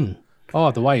puts that in.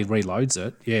 Oh, the way he reloads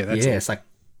it. Yeah, that's it's like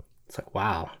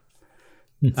wow.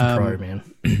 It's a pro, man.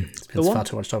 Spends far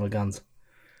too much time with guns.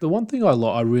 The one thing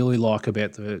I really like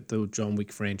about the John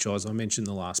Wick franchise, I mentioned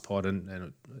in the last pod,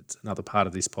 and it's another part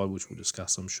of this pod which we'll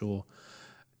discuss, I'm sure,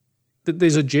 that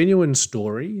there's a genuine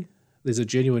story, there's a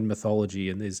genuine mythology,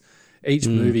 and there's each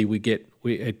movie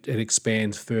it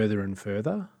expands further and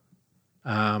further.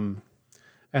 And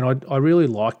I really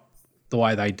like the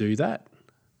way they do that.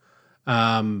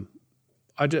 I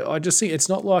just think it's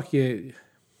not like the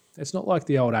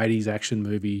old 80s action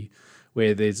movie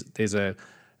where there's a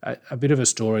bit of a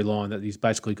storyline that he's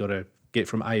basically got to get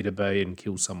from A to B and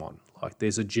kill someone. Like,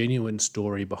 there's a genuine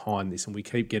story behind this, and we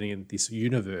keep getting in this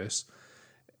universe.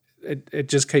 It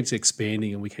just keeps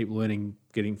expanding, and we keep learning,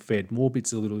 getting fed more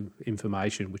bits of little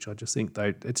information, which I just think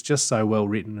it's just so well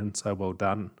written and so well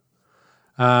done.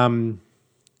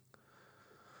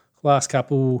 Last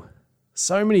couple,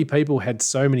 so many people had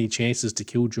so many chances to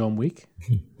kill John Wick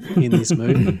in this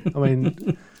movie. I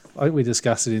mean, I think we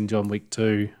discussed it in John Wick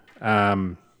 2,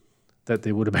 that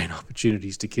there would have been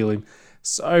opportunities to kill him.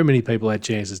 So many people had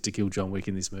chances to kill John Wick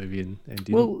in this movie and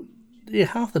didn't. Well, yeah,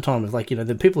 half the time it's like,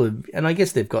 the people and I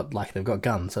guess they've got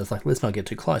guns, so it's like, let's not get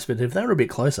too close. But if they were a bit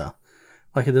closer,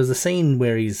 like there's a scene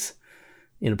where he's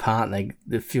in a part and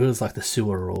it feels like the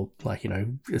sewer, or like,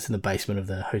 it's in the basement of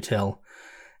the hotel,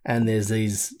 and there's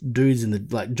these dudes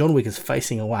John Wick is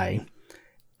facing away,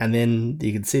 and then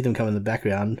you can see them come in the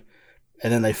background,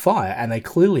 and then they fire and they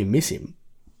clearly miss him,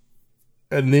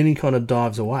 and then he kind of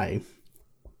dives away.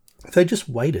 If they just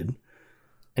waited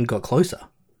and got closer,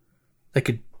 they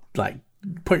could,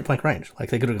 point blank range. Like,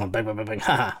 they could have gone bang, bang, bang, bang,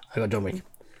 ha, I got John Wick.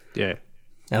 Yeah.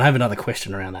 And I have another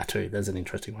question around that too. There's an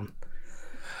interesting one.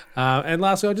 And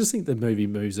lastly, I just think the movie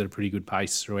moves at a pretty good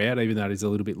pace throughout, even though it is a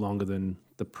little bit longer than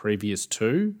the previous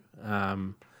two.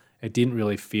 It didn't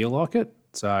really feel like it.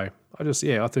 So I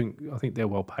think they're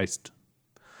well paced.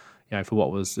 For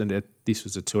what was, and this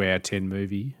was a 2-hour 10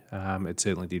 movie. It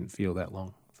certainly didn't feel that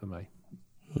long for me.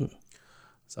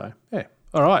 So, yeah.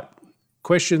 All right.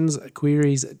 Questions,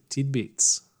 queries,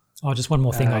 tidbits. Oh, just one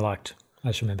more thing I liked. I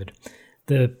just remembered.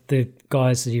 The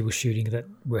guys that he was shooting that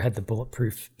had the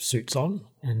bulletproof suits on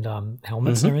and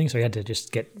helmets and everything, so he had to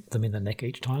just get them in the neck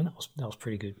each time. That was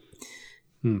pretty good.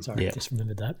 Sorry, I just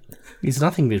remembered that. He's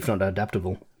nothing if not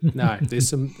adaptable. No, there's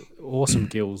some awesome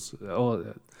kills.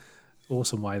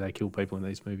 Awesome way they kill people in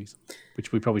these movies,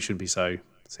 which we probably shouldn't be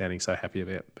sounding so happy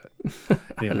about. But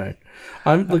anyway.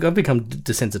 I know. I've become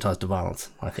desensitized to violence,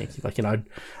 I think. I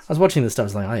was watching this stuff, I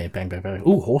was like, oh yeah, bang, bang, bang.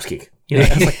 Ooh, horse kick.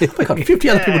 It's like, oh my God, 50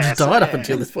 other people just died up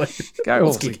until this point. Go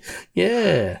horse kick.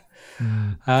 Yeah.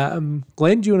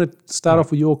 Glenn, do you want to start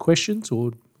off with your questions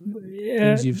or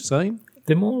things you've seen?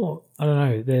 They're more, I don't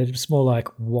know, they're just more like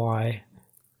why.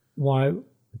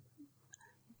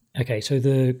 Okay, so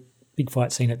the big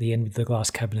fight scene at the end with the glass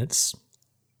cabinets,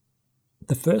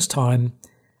 the first time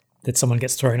that someone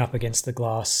gets thrown up against the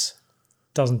glass,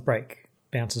 doesn't break,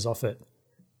 bounces off it.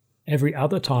 Every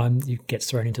other time you gets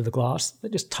thrown into the glass, they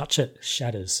just touch it,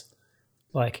 shatters.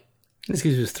 Like, this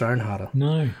gives you just thrown harder.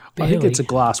 No, barely. I think it's a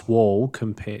glass wall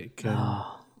compared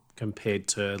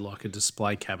to like a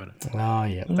display cabinet. Oh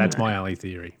yeah, that's my only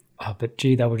theory. But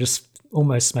gee, they were just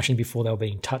almost smashing before they were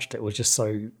being touched. It was just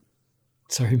so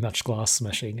much glass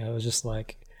smashing. I was just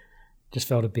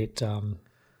felt a bit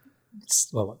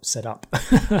set up.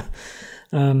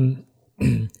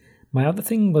 My other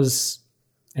thing was,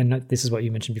 and this is what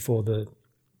you mentioned before, the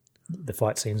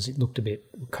fight scenes, it looked a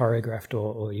bit choreographed,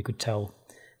 or you could tell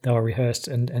they were rehearsed,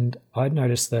 and I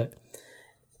noticed that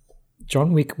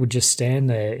John Wick would just stand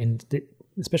there,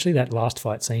 especially that last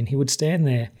fight scene, he would stand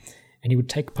there and he would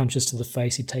take punches to the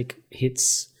face, he'd take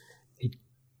hits,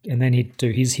 and then he'd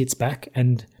do his hits back,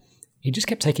 and he just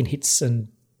kept taking hits and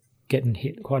getting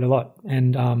hit quite a lot,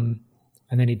 and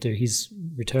then he'd do his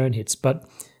return hits. But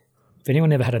if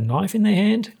anyone ever had a knife in their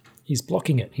hand, he's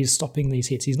blocking it. He's stopping these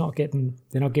hits. They're not getting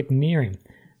near him.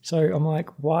 So I'm like,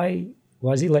 why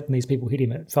is he letting these people hit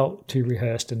him? It felt too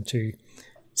rehearsed and too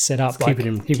set up. Like,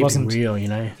 keeping him real,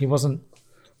 He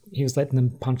was letting them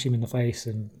punch him in the face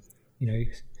and,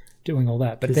 doing all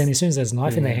that. But then as soon as there's a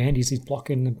knife in their hand, he's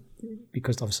blocking them,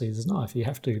 because obviously there's a knife. You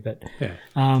have to, but dude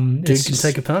can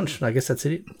take a punch. I guess that's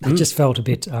it. It just felt a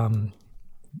bit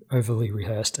overly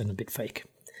rehearsed and a bit fake.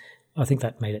 I think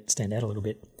that made it stand out a little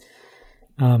bit.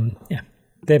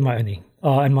 They're my only.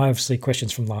 And my obviously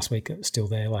questions from last week are still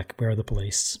there. Like, where are the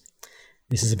police?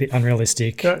 This is a bit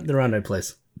unrealistic. There are no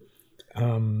police.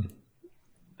 There's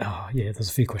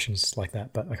a few questions like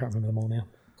that, but I can't remember them all now.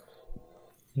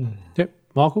 Yep,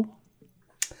 Michael.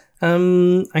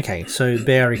 Okay, so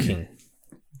Bowery King,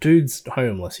 dude's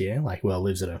homeless. Yeah,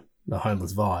 lives at a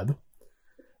homeless vibe.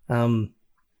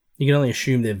 You can only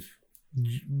assume they've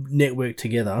networked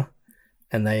together,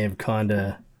 and they have kind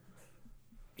of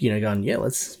going, yeah,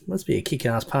 let's be a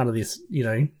kick-ass part of this,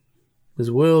 this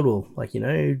world, or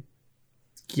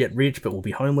get rich, but we'll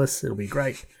be homeless. It'll be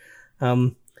great.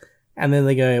 And then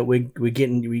they go, we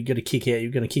got to kick out.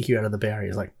 You're going to kick you out of the barrier.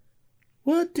 It's like,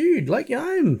 what, dude? Like,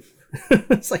 I'm.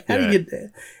 It's like, how do you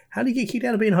get kicked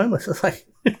out of being homeless? It's like,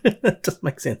 it doesn't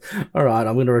make sense. All right,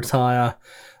 I'm going to retire.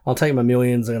 I'll take my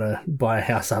millions. I'm going to buy a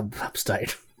house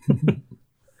upstate.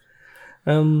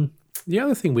 The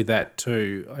other thing with that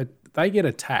too, they get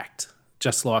attacked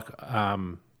just like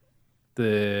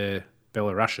the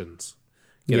Belarusians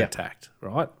get attacked,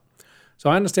 right? So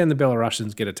I understand the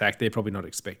Belarusians get attacked. They're probably not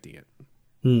expecting it.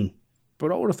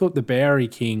 But I would have thought the Bowery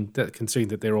King, that considering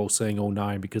that they're all seeing, all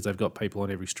knowing because they've got people on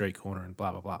every street corner and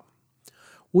blah, blah, blah,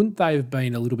 wouldn't they have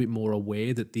been a little bit more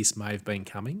aware that this may have been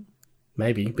coming?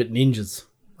 Maybe, but ninjas.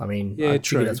 I mean, yeah, I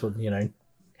true. think that's what,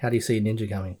 how do you see a ninja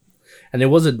coming? And there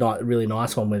was a really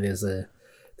nice one where there's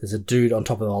a dude on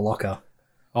top of a locker.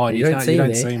 Oh, and you don't see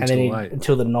him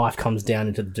until the knife comes down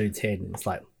into the dude's head, and it's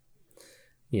like,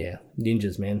 yeah,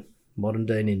 ninjas, man, modern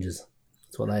day ninjas.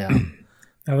 That's what they are.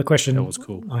 Another question that was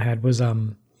cool. I had was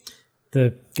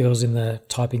the girls in the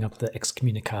typing up the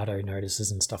excommunicado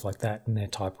notices and stuff like that in their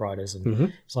typewriters,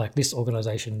 and it's like, this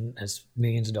organisation has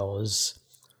millions of dollars,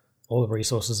 all the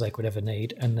resources they could ever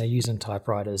need, and they're using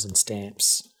typewriters and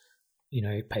stamps,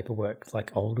 paperwork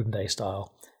like olden day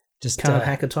style. Just can't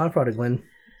hack a typewriter, Glenn.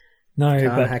 No,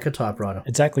 can't hack a typewriter.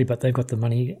 Exactly, but they've got the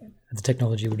money, the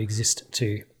technology would exist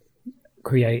to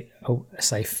create a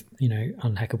safe,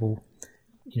 unhackable,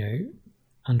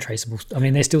 untraceable. I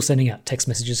mean, they're still sending out text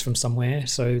messages from somewhere,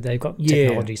 so they've got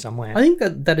technology somewhere. I think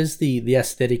that is the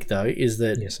aesthetic, though, is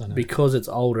that yes, I know. Because it's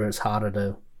older, it's harder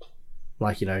to,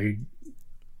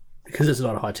 because it's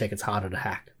not high tech, it's harder to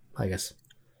hack, I guess.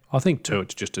 I think, too,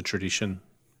 it's just a tradition.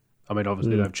 I mean,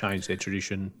 obviously, they've changed their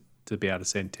tradition to be able to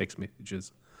send text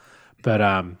messages.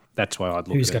 But that's why I'd look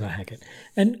at it. Who's going to hack it?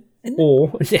 And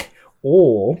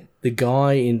or the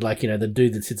guy in, the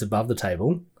dude that sits above the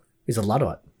table is a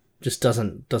Luddite. Just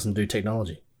doesn't do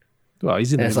technology. Well,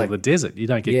 he's in the middle of the desert. You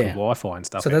don't get good Wi-Fi and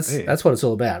stuff. So that's what it's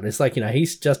all about. It's like,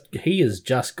 he has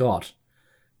just got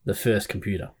the first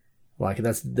computer.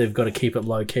 They've got to keep it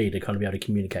low key to kind of be able to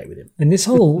communicate with him. And this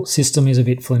whole system is a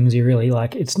bit flimsy, really.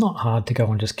 Like, it's not hard to go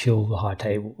and just kill the high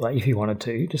table. Like, if you wanted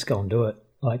to, just go and do it.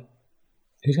 Like,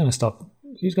 who's going to stop?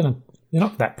 They're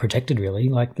not that protected, really.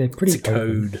 Like, they're pretty it's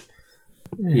code.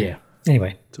 Yeah.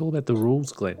 Anyway. It's all about the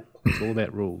rules, Glenn. It's all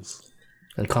about rules.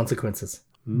 And consequences.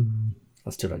 I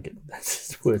still don't get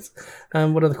that's words.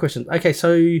 What other questions? Okay,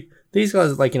 so these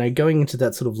guys, going into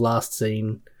that sort of last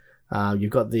scene,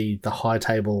 you've got the high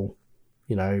table,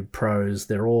 pros.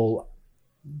 They're all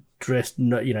dressed,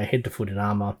 head to foot in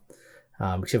armor,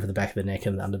 except for the back of the neck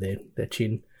and under their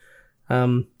chin.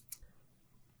 And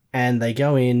they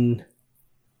go in,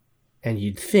 and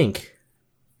you'd think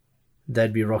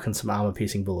they'd be rocking some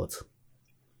armor-piercing bullets.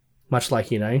 Much like,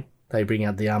 they bring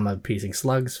out the armor-piercing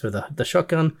slugs for the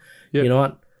shotgun. Yep. You know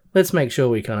what? Let's make sure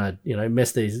we kind of,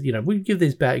 mess these, we give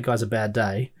these bad guys a bad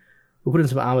day. We'll put in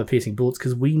some armor-piercing bullets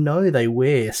because we know they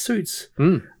wear suits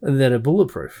that are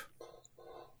bulletproof.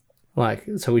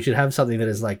 So we should have something that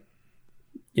is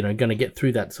going to get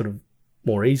through that sort of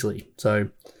more easily. So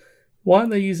why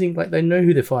aren't they using, they know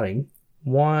who they're fighting.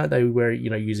 Why aren't they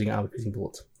using armor-piercing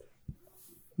bullets?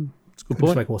 That's a good point.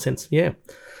 Which make more sense. Yeah.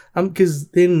 Because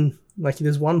then,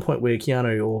 there's one point where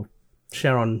Keanu or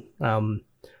Sharon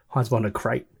hides behind a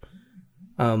crate.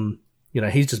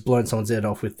 He's just blown someone's head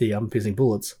off with the piercing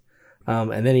bullets.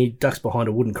 And then he ducks behind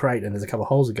a wooden crate and there's a couple of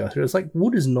holes that go through. It's like,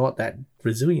 wood is not that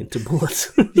resilient to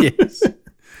bullets. Yes.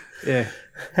 Yeah.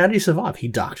 How do you survive? He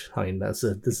ducked. I mean, this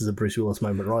is a Bruce Willis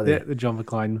moment right there. Yeah, the John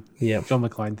McClane. Yeah. John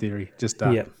McClane theory. Just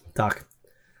duck. Yeah, duck.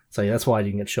 So that's why I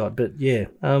didn't get shot. But yeah,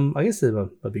 I guess they're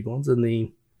my big ones. And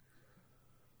the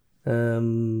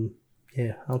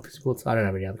bullets. I don't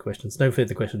have any other questions. No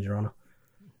further questions, Your Honour.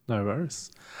 No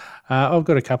worries. I've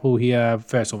got a couple here.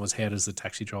 First one was, how does the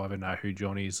taxi driver know who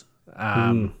John is?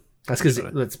 That's because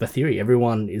that's my theory.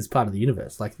 Everyone is part of the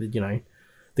universe.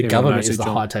 The government is the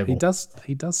high table.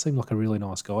 He does seem like a really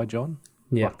nice guy, John.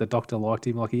 Yeah. The doctor liked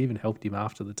him. He even helped him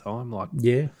after the time.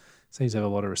 Yeah. Seems to have a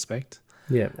lot of respect.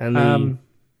 Yeah, and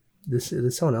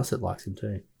there's someone else that likes him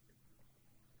too.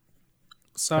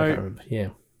 So yeah.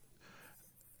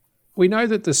 We know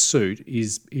that the suit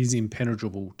is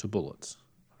impenetrable to bullets,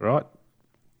 right?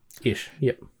 Ish,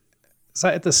 yep. So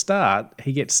at the start,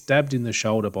 he gets stabbed in the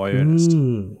shoulder by Ernest.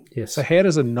 Yes. So how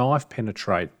does a knife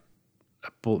penetrate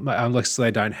a bullet, unless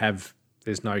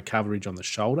there's no coverage on the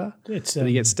shoulder? And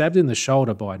he gets stabbed in the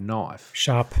shoulder by a knife.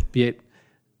 Sharp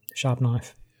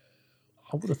knife.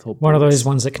 I would have thought one of those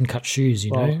ones that can cut shoes,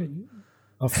 know?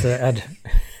 off the ad.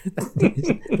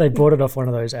 They bought it off one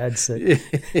of those ads.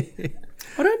 That...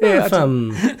 I don't know if I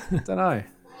don't know.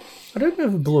 I don't know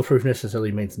if bulletproof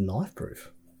necessarily means knife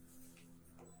proof.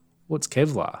 Well, it's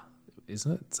Kevlar,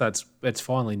 isn't it? So it's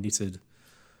finely knitted.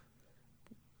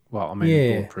 Well, I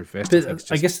mean, bulletproof vest.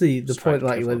 But I guess the point,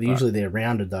 like usually they're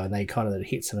rounded though, and they kind of, it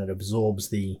hits and it absorbs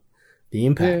the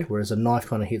impact, whereas a knife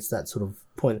kind of hits that sort of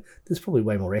point. There's probably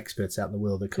way more experts out in the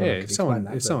world that kind of could explain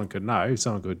that. If someone could know, if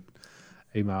someone could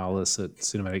email us at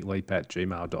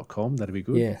cinematicleap@gmail.com, that'd be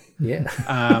good. Yeah.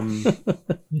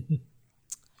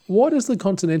 Why does the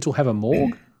Continental have a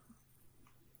morgue?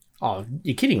 Oh,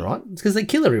 you're kidding, right? It's because they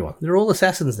kill everyone. They're all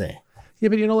assassins there. Yeah,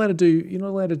 but you're not allowed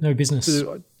to no business.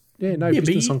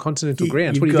 Business on Continental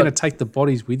grounds. What, are you going to take the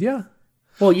bodies with you?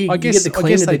 Well, you get the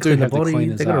cleaner to clean the body.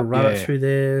 They've got to run it through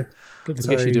there. I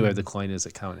guess you do have the cleaners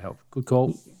that come and help. Good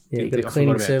call. Yeah, you've got a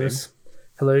cleaning service.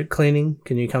 Hello, cleaning.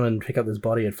 Can you come and pick up this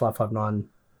body at 559,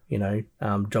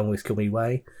 John Wick's Kill Me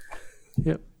Way?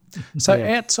 Yep. So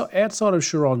outside of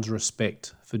Sharon's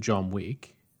respect for John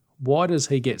Wick, why does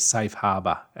he get safe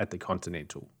harbour at the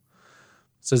Continental?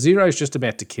 So Zero's just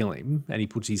about to kill him and he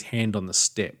puts his hand on the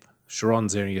step.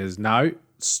 Sharon's there and he goes, no,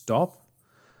 stop.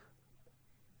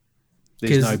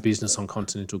 There's no business on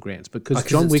Continental grounds because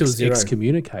John Wick's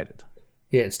excommunicated.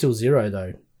 Yeah, it's still Zero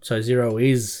though. So Zero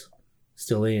is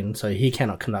still in, so he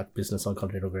cannot conduct business on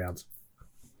Continental grounds.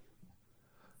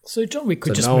 So John Wick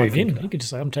could just move in. He could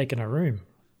just say, I'm taking a room.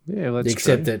 Yeah, well, that's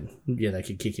except true. that, they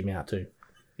could kick him out too.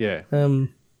 Yeah.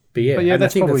 But yeah,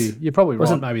 that's probably you're probably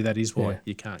right. Maybe that is why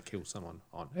you can't kill someone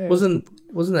on. Yeah, wasn't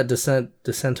that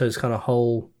DeSanto's kind of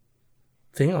whole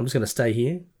thing? I'm just going to stay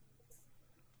here.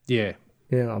 Yeah.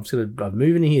 Yeah, I'm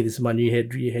moving in here. This is my new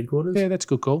headquarters. Yeah, that's a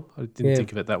good call. I didn't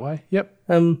think of it that way. Yep.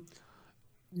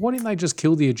 Why didn't they just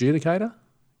kill the adjudicator?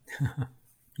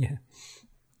 Yeah.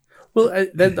 Well,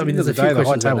 there's a few questions. The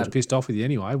high table's pissed off with you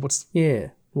anyway.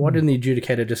 Why didn't the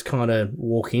adjudicator just kind of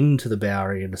walk into the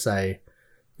Bowery and say,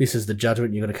 "This is the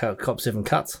judgment. You're going to cop 7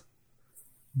 cuts"?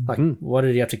 Like, why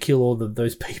did he have to kill all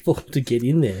those people to get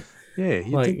in there? Yeah,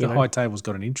 you think the high table's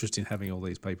got an interest in having all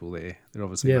these people there. They're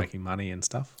obviously making money and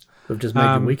stuff. They've just made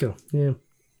them weaker. Yeah.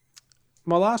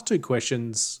 My last 2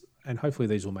 questions, and hopefully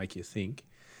these will make you think.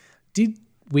 Did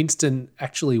Winston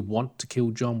actually want to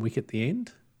kill John Wick at the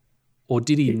end? Or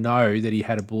did he know that he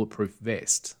had a bulletproof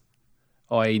vest?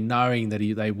 I.e. knowing that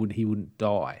he wouldn't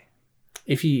die?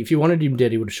 If you wanted him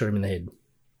dead, he would have shot him in the head.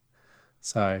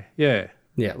 So, yeah.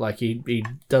 Yeah, like he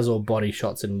does all body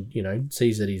shots and,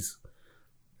 sees that he's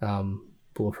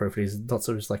bulletproof. He's not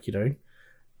sort of just like,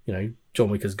 John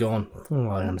Wick is gone. Oh,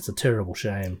 and it's a terrible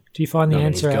shame. Do you find the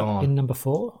answer out in number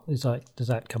 4? Does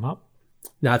that come up?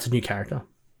 No, it's a new character.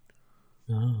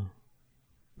 Oh.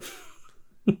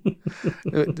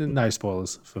 No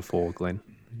spoilers for 4, Glenn.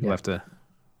 We'll have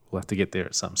to get there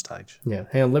at some stage. Yeah,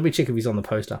 hang on. Let me check if he's on the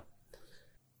poster.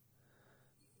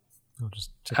 I'll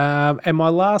just check. And my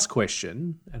last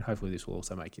question, and hopefully this will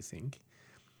also make you think: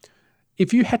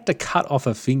 if you had to cut off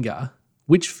a finger,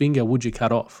 which finger would you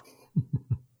cut off?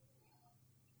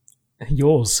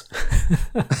 Yours.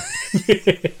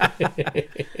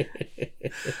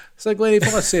 So, Glenn,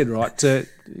 if I said, right,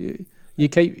 you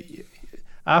keep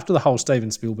after the whole Steven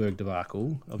Spielberg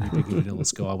debacle of Your Big Vanilla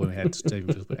Sky when we had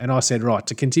Steven Spielberg, and I said, right,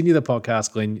 to continue the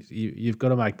podcast, Glenn, you've got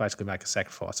to basically make a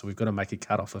sacrifice. So we've got to make a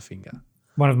cut off a finger.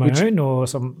 One of my own, or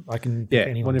some I can pick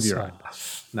anyone's. One of your own.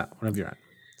 No, one of your own.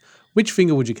 Which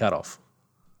finger would you cut off?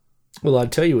 Well,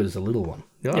 I'd tell you it was a little one.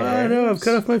 Oh, no, I've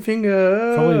cut off my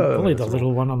finger. Probably the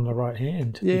little one on the right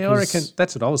hand. Yeah, I reckon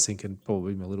that's what I was thinking.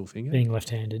 Probably my little finger. Being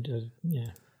left-handed,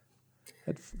 yeah.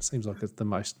 It seems like it's the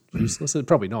most useless.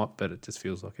 Probably not, but it just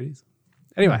feels like it is.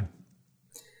 Anyway.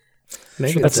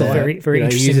 Maybe that's a very, very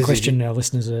interesting question. Our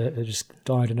listeners are just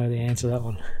dying to know the answer to that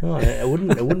one. Oh, it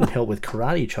wouldn't help with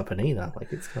karate chopping either.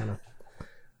 Like, it's kind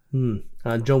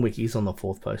of... John Wick is on the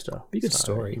 4th poster. Be a good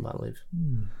story. He might live.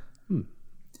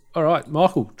 All right,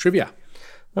 Michael, trivia.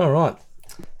 All right.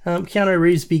 Keanu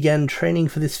Reeves began training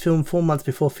for this film 4 months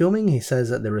before filming. He says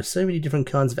that there are so many different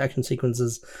kinds of action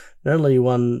sequences, not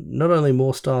only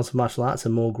more styles of martial arts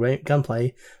and more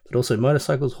gunplay, but also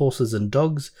motorcycles, horses, and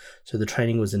dogs, so the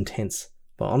training was intense.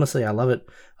 But honestly, I love it.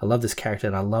 I love this character,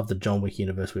 and I love the John Wick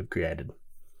universe we've created.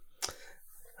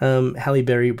 Halle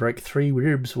Berry broke 3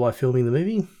 ribs while filming the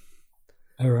movie.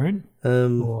 Her own?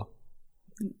 Or...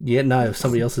 Yeah, no,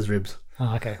 somebody else's ribs.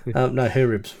 Oh, okay. No, her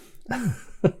ribs.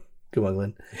 Good one,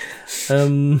 Glenn.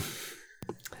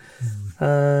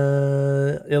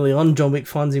 Early on, John Wick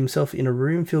finds himself in a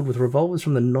room filled with revolvers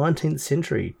from the 19th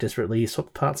century. Desperately, he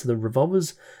swapped parts of the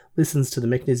revolvers listens to the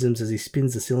mechanisms as he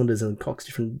spins the cylinders and cocks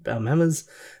different hammers.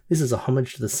 This is a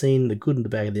homage to the scene The Good and the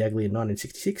Bad and the Ugly in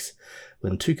 1966,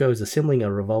 when Tuco is assembling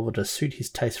a revolver to suit his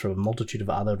taste from a multitude of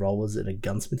other rollers in a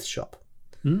gunsmith shop.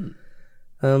 Mm.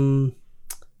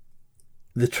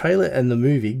 The trailer and the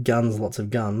movie, Guns, Lots of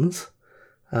Guns,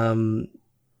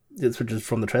 which is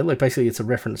from the trailer. Like, basically, it's a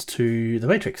reference to The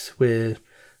Matrix, where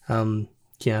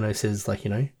Keanu says, like,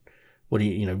 what do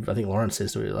you, I think Lawrence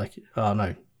says to it, like, oh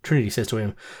no, Trinity says to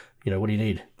him, what do you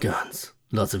need? Guns.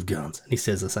 Lots of guns. And he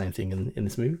says the same thing in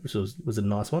this movie, which was a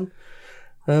nice one.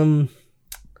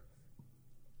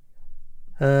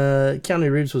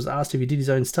 Keanu Reeves was asked if he did his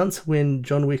own stunts when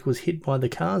John Wick was hit by the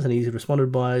cars, and he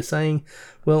responded by saying,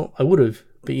 well, I would have,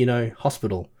 but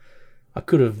hospital. I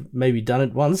could have maybe done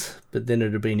it once, but then it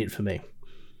would have been it for me.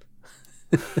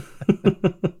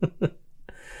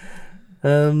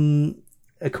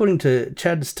 According to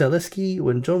Chad Stahelski,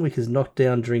 when John Wick is knocked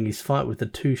down during his fight with the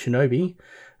two shinobi,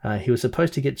 he was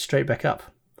supposed to get straight back up.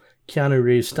 Keanu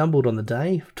Reeves stumbled on the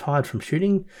day, tired from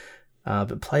shooting,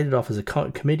 but played it off as a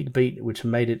comedic beat, which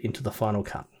made it into the final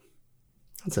cut.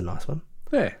 That's a nice one.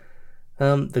 Yeah.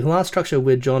 The last structure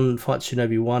where John fights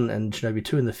Shinobi 1 and Shinobi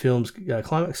 2 in the film's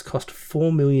climax cost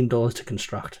 $4 million to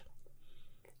construct.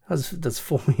 That's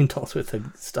 $4 million worth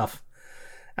of stuff,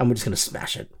 and we're just going to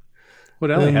smash it. Well,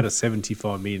 it only had a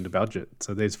 $75 million budget,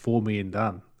 so there's $4 million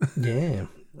done. Yeah.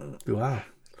 Wow.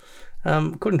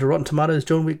 According to Rotten Tomatoes,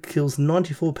 John Wick kills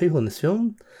 94 people in this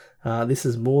film. This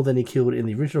is more than he killed in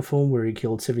the original film, where he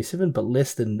killed 77, but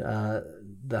less than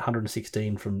the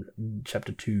 116 from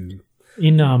Chapter 2.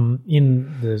 In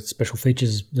the special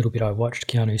features little bit I watched,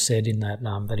 Keanu said in that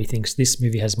that he thinks this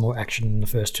movie has more action than the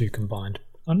first two combined.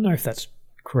 I don't know if that's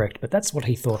correct, but that's what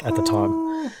he thought at the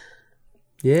time.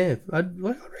 Yeah, I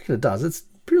reckon it does. It's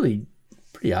pretty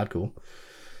hardcore.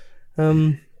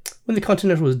 When the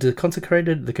Continental was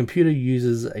deconsecrated, the computer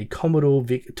uses a Commodore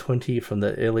VIC-20 from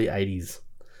the early 80s.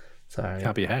 So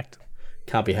can't be hacked.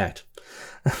 Can't be hacked.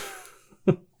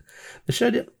 The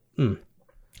showdown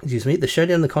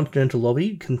in the Continental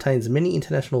lobby contains many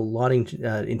intentional lighting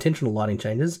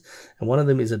changes, and one of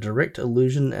them is a direct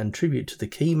allusion and tribute to the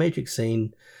key Matrix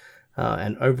scene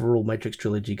and overall Matrix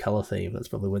trilogy color theme. That's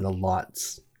probably when the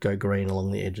lights go green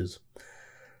along the edges.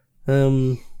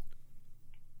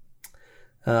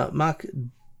 Mark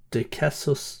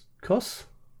Dacascos,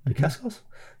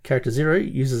 character Zero,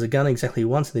 uses a gun exactly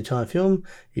once in the entire film.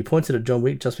 He points it at John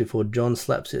Wick just before John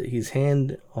slaps his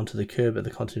hand onto the curb at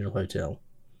the Continental Hotel.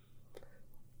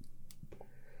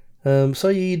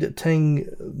 Saeed Tang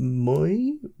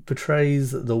Moi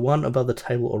portrays the one above the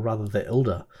table, or rather the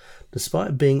elder,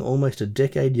 despite being almost a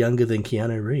decade younger than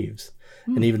Keanu Reeves,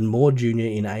 and even more junior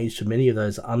in age to many of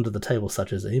those under the table,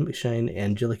 such as Ian McShane,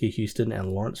 Angelica Houston, and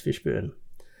Lawrence Fishburne.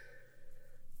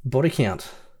 Body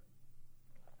count,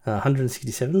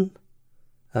 167,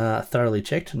 thoroughly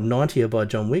checked. 90 are by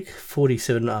John Wick,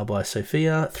 47 are by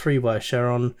Sophia, 3 by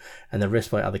Sharon, and the rest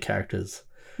by other characters.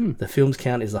 The film's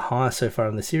count is the highest so far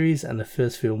in the series, and the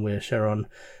first film where Sharon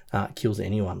kills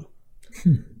anyone.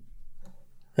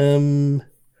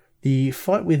 The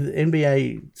fight with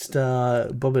NBA star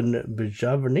Boban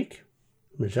Marjanovic,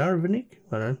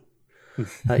 I don't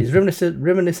know, is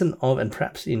reminiscent of, and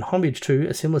perhaps in homage to,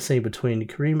 a similar scene between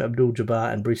Kareem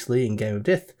Abdul-Jabbar and Bruce Lee in Game of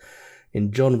Death.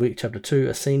 In John Wick Chapter 2,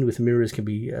 a scene with mirrors can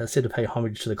be said to pay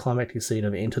homage to the climactic scene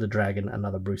of Enter the Dragon,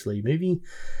 another Bruce Lee movie.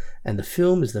 And the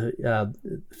film is the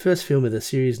first film of the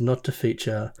series not to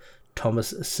feature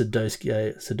Thomas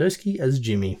Sadowski as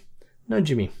Jimmy. No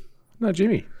Jimmy. No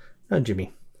Jimmy. No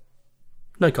Jimmy.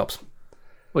 No cops.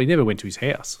 Well, he never went to his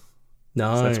house.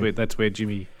 No. So that's where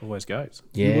Jimmy always goes.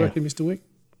 Yeah. You working, Mr. Wick?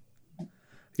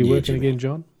 You working Jimmy. again,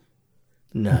 John?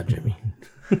 No, Jimmy.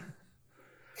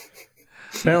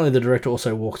 Apparently the director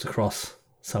also walks across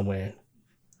somewhere,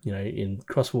 in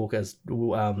crosswalk as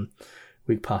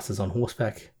Wick passes on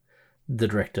horseback. The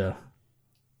director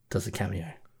does a cameo.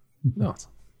 Nice.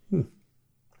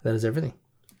 That is everything.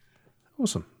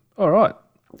 Awesome. All right.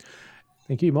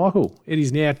 Thank you, Michael. It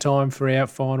is now time for our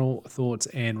final thoughts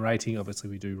and rating. Obviously,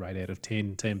 we do rate out of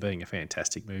 10, 10 being a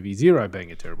fantastic movie, 0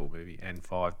 being a terrible movie, and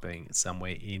 5 being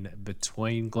somewhere in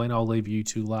between. Glenn, I'll leave you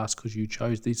to last because you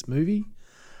chose this movie.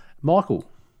 Michael.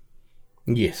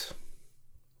 Yes.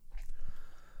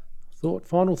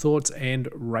 Final thoughts and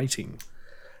rating.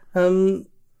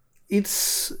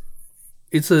 It's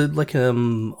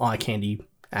a eye candy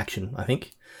action, I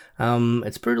think.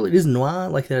 It's brutal. It is noir,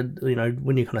 like that.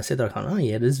 When you kind of said that, I kind of,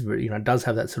 it is. It does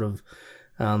have that sort of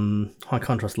high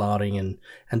contrast lighting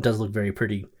and does look very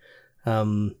pretty.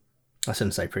 I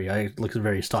shouldn't say pretty. It looks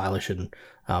very stylish and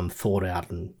thought out,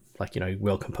 and like, you know,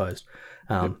 well composed.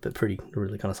 But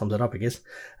really kind of sums it up, I guess.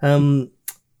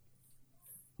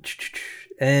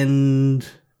 And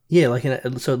yeah, like,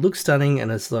 so it looks stunning,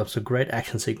 and it's lots of great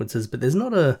action sequences, but there's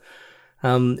not a,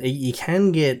 you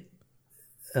can get,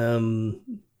 I don't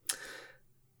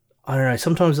know,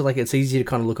 sometimes like it's easy to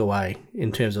kind of look away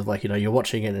in terms of like, you know, you're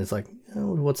watching it and it's like,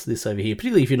 oh, what's this over here?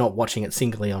 Particularly if you're not watching it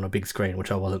singly on a big screen,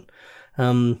 which I wasn't.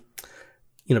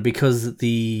 You know, because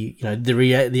the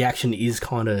action is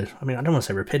kind of, I mean, I don't want to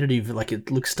say repetitive, like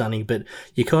it looks stunning, but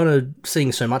you're kind of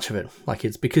seeing so much of it. Like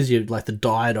it's because you're like the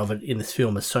diet of it in this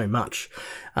film is so much.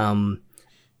 You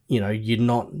know, you're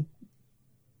not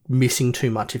missing too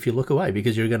much if you look away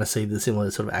because you're going to see the similar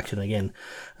sort of action again.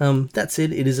 That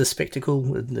said, it is a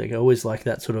spectacle. I always like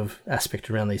that sort of aspect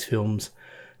around these films.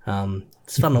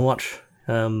 It's fun to watch.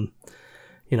 You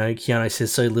know, Keanu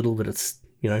says so little, but it's,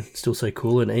 you know, still so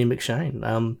cool, and Ian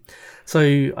McShane.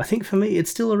 So I think for me,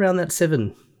 it's still around that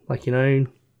 7. Like, you know,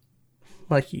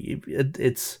 like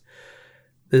it's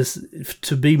there's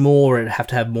to be more, it'd have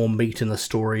to have more meat in the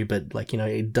story, but like, you know,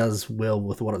 it does well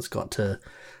with what it's got to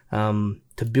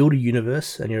build a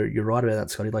universe. And you're right about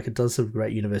that, Scotty. Like it does some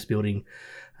great universe building,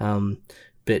 but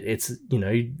it's, you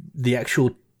know, the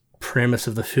actual premise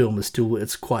of the film is still,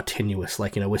 it's quite tenuous.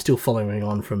 Like, you know, we're still following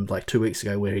on from like 2 weeks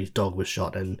ago where his dog was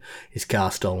shot and his car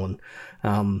stolen.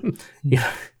 You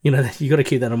know, you got to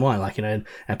keep that in mind. Like, you know,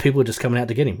 and people are just coming out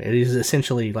to get him. It is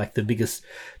essentially like the biggest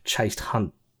chased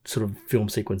hunt sort of film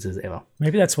sequences ever.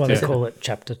 Maybe that's why they call it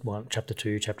Chapter 1, Chapter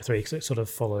 2, Chapter 3, because it sort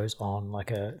of follows on like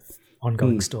a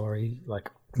ongoing story, like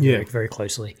very, very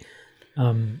closely.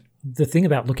 The thing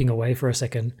about looking away for a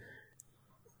second,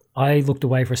 I looked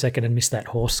away for a second and missed that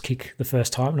horse kick the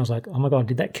first time, and I was like, "Oh my god,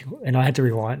 did that kill?" And I had to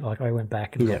rewind. Like I went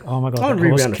back and like, "Oh my god, that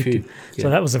horse kicked him." So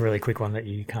that was a really quick one that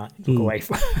you can't look away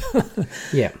from.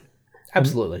 Yeah,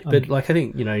 absolutely. But like, I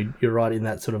think, you know, you're right in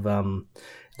that sort of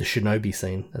the Shinobi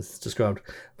scene as it's described.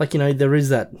 Like, you know, there is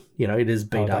that, you know, it is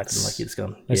beat up and like it's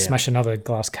gone. They smash another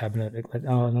glass cabinet.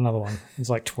 And another one. It's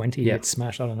like 20 gets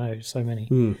smashed. I don't know, so many.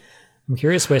 I'm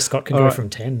curious where Scott can go from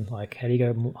 10. Like, how do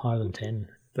you go higher than 10?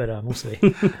 But we'll see.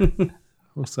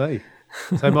 We'll see.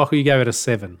 So, Michael, you gave it a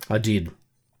 7. I did.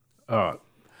 All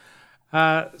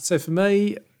right. So for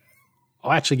me,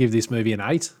 I actually give this movie an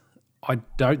 8. I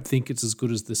don't think it's as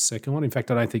good as the second one. In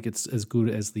fact, I don't think it's as good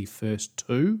as the first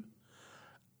 2.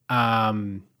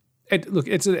 Look,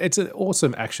 it's an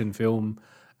awesome action film.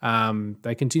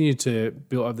 They continue to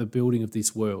build up the building of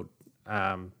this world.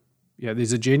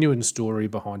 There's a genuine story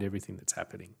behind everything that's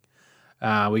happening.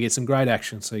 We get some great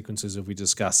action sequences, as we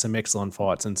discussed, some excellent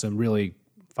fights, and some really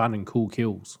fun and cool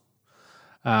kills.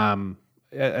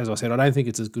 As I said, I don't think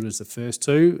it's as good as the first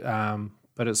 2,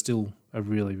 but it's still a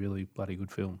really, really bloody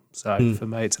good film. So for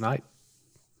me, it's an 8.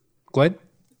 Glenn?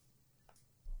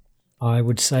 I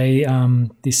would say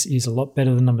this is a lot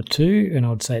better than number 2, and I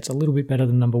would say it's a little bit better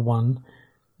than number 1.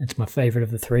 It's my favourite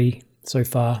of the 3 so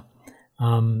far.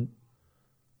 And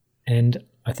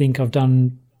I think I've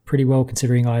done pretty well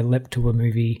considering I leapt to a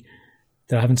movie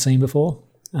that I haven't seen before.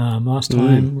 Last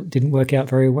time didn't work out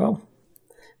very well.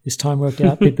 This time worked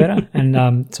out a bit better.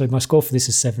 And so my score for this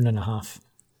is 7.5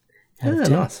 out of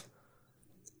 10. Nice.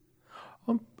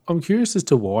 I'm curious as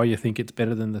to why you think it's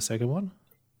better than the second one.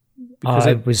 Because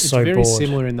it's very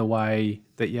similar in the way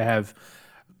that you have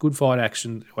good fight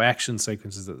action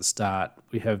sequences at the start.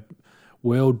 We have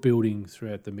world building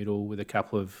throughout the middle with a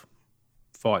couple of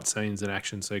fight scenes and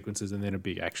action sequences, and then a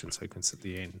big action sequence at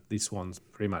the end. This one's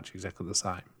pretty much exactly the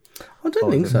same. I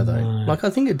don't think so, though. Like, I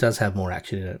think it does have more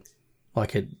action in it.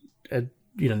 Like, it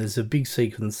you know, there's a big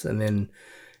sequence, and then,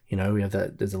 you know, we have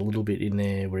that. There's a little bit in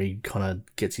there where he kind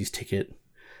of gets his ticket,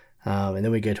 and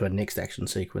then we go to our next action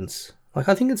sequence. Like,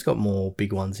 I think it's got more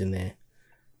big ones in there.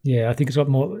 Yeah, I think it's got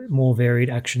more varied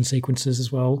action sequences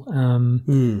as well,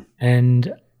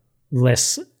 and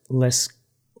less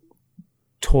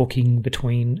talking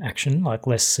between action, like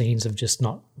less scenes of just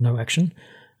no action.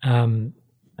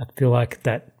 I feel like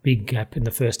that big gap in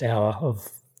the first hour of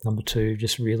number 2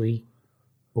 just really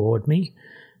bored me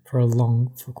for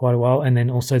quite a while, and then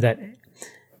also that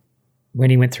when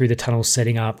he went through the tunnel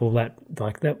setting up all that,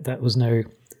 like that was no.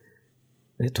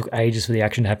 It took ages for the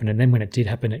action to happen, and then when it did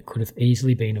happen, it could have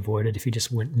easily been avoided if you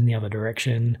just went in the other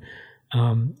direction.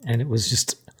 And it was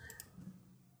just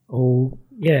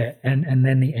and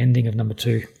then the ending of number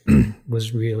 2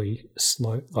 was really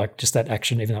slow. Like just that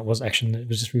action, even though it was action, it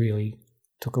was just really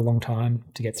took a long time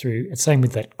to get through. It's same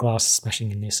with that glass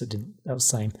smashing in this. That was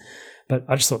the same. But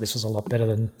I just thought this was a lot better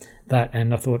than that,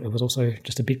 and I thought it was also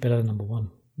just a bit better than number 1. A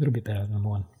little bit better than number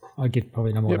 1. I'd give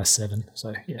probably number 1 a 7.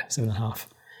 So yeah, 7.5.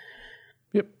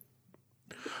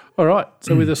 All right.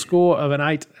 So with a score of an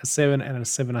 8, a 7, and a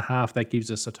 7.5, that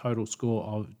gives us a total score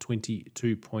of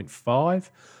 22.5,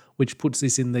 which puts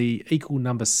this in the equal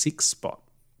number 6 spot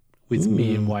with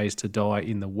Million Ways to Die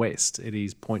in the West. It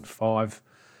is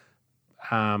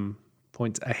 0.5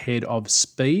 points ahead of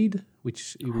Speed,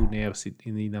 which it will now sit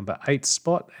in the number 8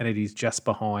 spot, and it is just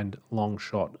behind Long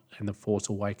Shot and The Force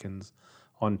Awakens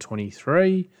on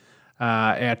 23.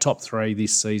 Our top 3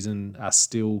 this season are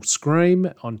still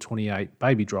Scream on 28,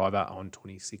 Baby Driver on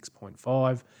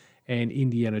 26.5, and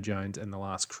Indiana Jones and the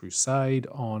Last Crusade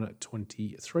on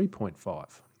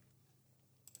 23.5.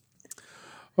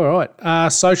 All right.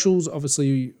 Socials,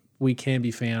 obviously, we can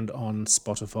be found on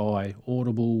Spotify,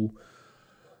 Audible,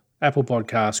 Apple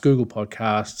Podcasts, Google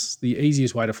Podcasts. The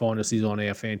easiest way to find us is on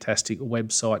our fantastic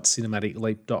website,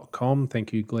 cinematicleap.com.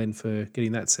 Thank you, Glenn, for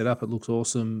getting that set up. It looks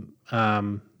awesome.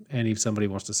 And if somebody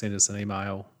wants to send us an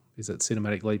email, is it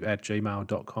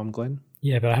cinematicleap@gmail.com, Glenn?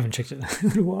 Yeah, but I haven't checked it in a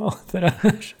little while. But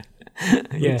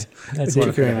yeah, that's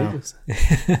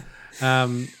it.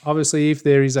 Obviously, if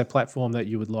there is a platform that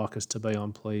you would like us to be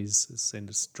on, please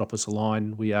drop us a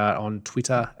line. We are on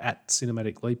Twitter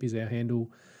 @CinematicLeap is our handle.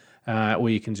 Or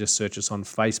you can just search us on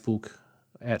Facebook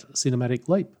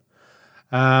 @CinematicLeap.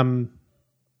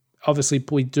 Obviously,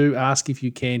 we do ask if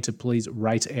you can to please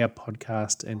rate our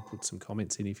podcast and put some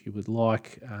comments in if you would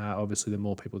like. Obviously, the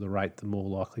more people to rate, the more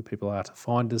likely people are to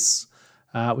find us,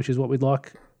 which is what we'd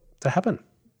like to happen.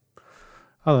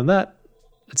 Other than that,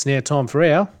 it's now time for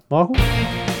our Michael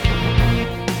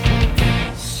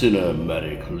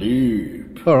Cinematic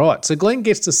Leap. All right, so Glenn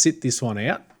gets to sit this one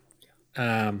out.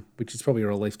 Which is probably a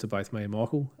relief to both me and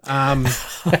Michael. Oh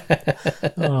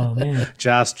man,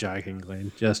 just joking,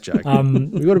 Glenn. Just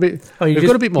joking. We've got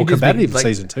a bit more combative in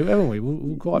season 2, haven't we?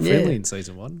 We're quite friendly in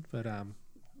season 1, but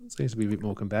it seems to be a bit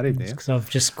more combative now. Because I've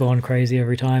just gone crazy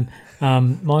every time.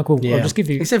 Michael, I'll just give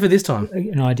you, except for this time,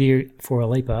 an idea for a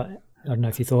leaper. I don't know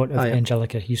if you thought of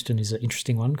Angelica Houston is an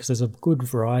interesting one because there's a good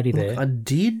variety there. I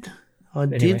did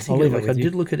Anyway, think I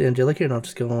did look at Angelica and I've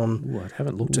just gone. I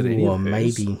haven't looked at any of hers.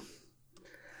 Maybe.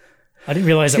 I didn't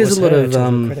realise that was a lot her of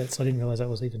the credits. I didn't realise that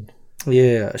was even.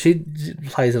 Yeah, she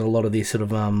plays in a lot of these sort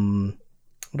of I don't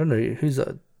know who was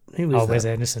that? Wes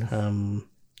Anderson.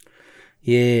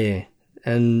 Yeah,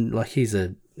 and like he's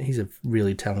a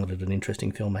really talented and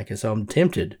interesting filmmaker. So I'm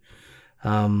tempted.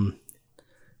 We'll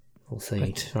see.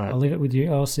 But All right. I'll leave it with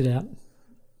you. I'll sit out.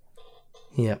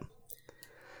 Yeah.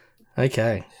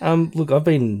 Okay. Look, I've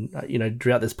been,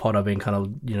 throughout this pod, I've been kind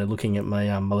of, looking at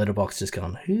my letterbox, just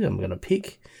going, who am I going to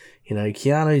pick?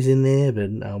 Keanu's in there,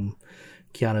 but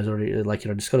Keanu's already,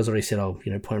 Scott has already said,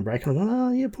 Point Break. And I'm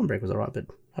going, Point Break was all right, but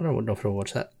I don't know if I'll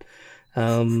watch that.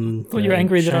 Well, you're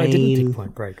angry that I didn't pick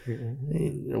Point Break.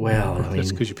 Well, I mean,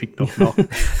 just because you picked Knock Knock.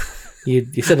 you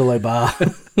set a low bar.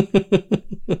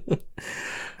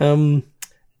 And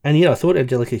I thought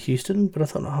Angelica Houston, but I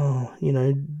thought,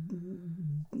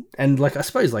 and I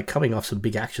suppose coming off some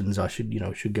big actions, I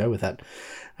should go with that.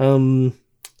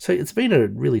 So it's been a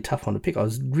really tough one to pick. I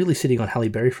was really sitting on Halle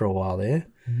Berry for a while there.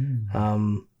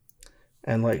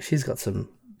 And she's got some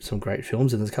great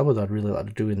films, and there's a couple that I'd really like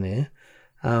to do in there.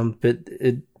 But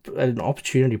an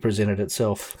opportunity presented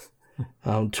itself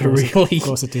to really. Of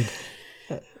course it did.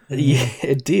 Yeah,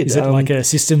 it did. Is it like a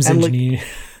systems engineer?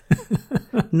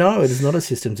 No, it is not a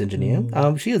systems engineer.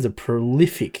 She has a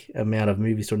prolific amount of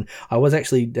movies to. I was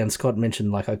actually, and Scott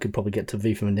mentioned I could probably get to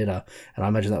V for Vendetta, and I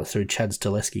imagine that was through Chad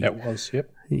Stahelski. That was, yep.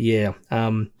 Yeah.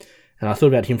 And I thought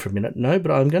about him for a minute. No,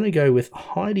 but I'm going to go with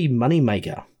Heidi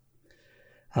Moneymaker,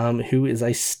 who is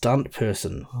a stunt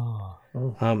person.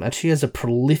 And she has a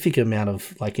prolific amount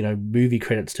of movie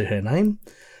credits to her name,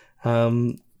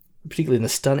 particularly in the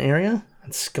stunt area.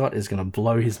 And Scott is going to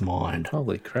blow his mind.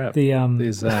 Holy crap! The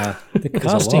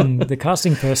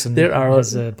casting person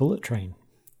has a bullet train.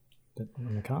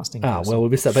 On the casting. Well, we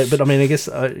missed that. But I mean, I guess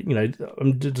I'm just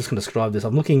going to describe this.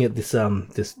 I'm looking at this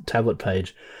this tablet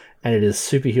page, and it is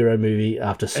superhero movie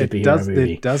after superhero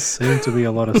movie. There does seem to be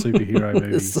a lot of superhero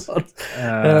movies.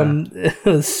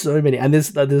 There's so many, and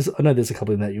there's I know there's a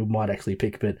couple in that you might actually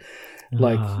pick, but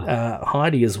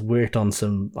Heidi has worked on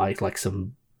some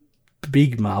some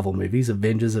big Marvel movies: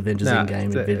 Avengers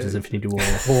Endgame, Avengers Infinity War.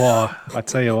 I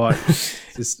tell you what,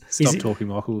 just stop talking,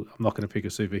 Michael. I'm not going to pick a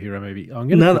superhero movie.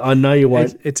 I know you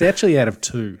won't. It's actually out of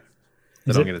 2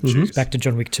 that I'm going to choose. Back to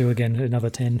John Wick 2 again, another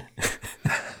 10.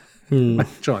 And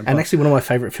actually, one of my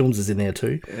favourite films is in there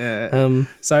too.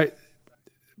 So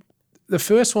the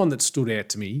first one that stood out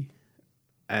to me,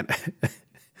 and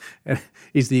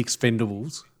is The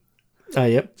Expendables. Oh,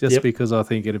 yep. Just because I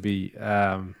think it'd be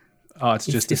Oh, it's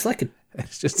just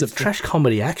a trash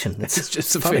comedy action. It's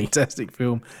just a fantastic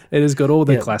film. It has got all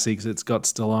the classics. It's got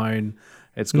Stallone,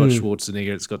 it's got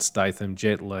Schwarzenegger, it's got Statham,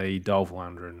 Jet Li, Dolph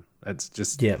Lundgren. It's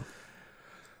just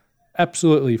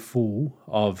absolutely full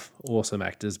of awesome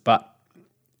actors. But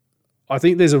I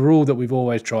think there's a rule that we've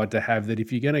always tried to have, that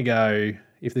if you're going to go,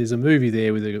 if there's a movie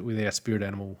there with our spirit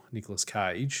animal, Nicolas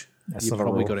Cage, you've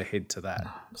probably got to head to that.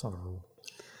 No, it's not a rule.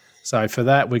 So for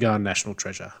that, we're going National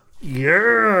Treasure.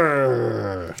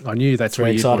 Yeah, I knew that's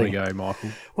where you'd want to go,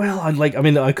 Michael. Well,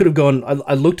 I could have gone.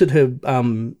 I looked at her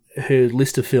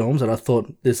list of films, and I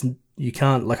thought, you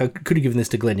can't. Like, I could have given this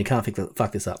to Glenn. You can't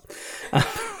fuck this up.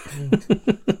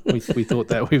 We've thought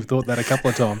that a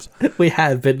couple of times. We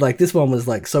have, but like this one was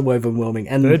like so overwhelming.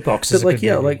 And Bird Box is like,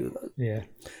 yeah.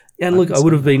 And look, I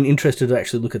would have been interested to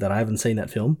actually look at that. I haven't seen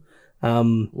that film.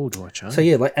 Do I change? So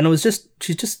yeah, like, and it was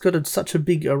she's just got such a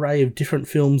big array of different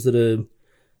films that are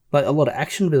like a lot of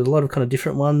action, but a lot of kind of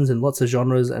different ones and lots of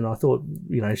genres. And I thought,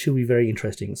 she'll be very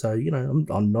interesting. So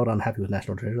I'm not unhappy with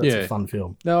National Treasure. That's a fun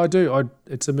film. No, I do.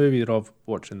 It's a movie that I've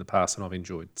watched in the past and I've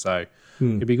enjoyed. So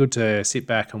it'd be good to sit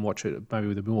back and watch it maybe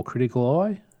with a more critical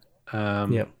eye.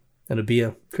 And a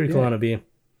beer, critical eye and a beer.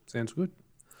 Sounds good.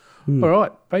 All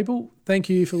right, people. Thank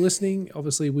you for listening.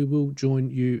 Obviously, we will join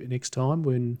you next time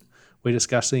when we're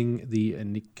discussing the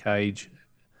Nick Cage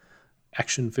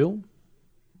action film,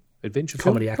 adventure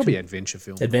comedy film, action, probably adventure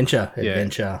film, adventure.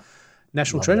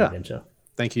 National Treasure. Adventure.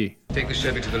 Thank you. Take the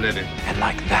Chevy to the levee. And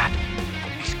like that,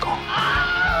 he's gone.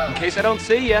 In case I don't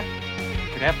see ya,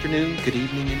 good afternoon, good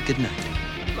evening, and good night.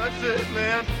 That's it,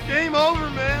 man. Game over,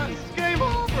 man. It's game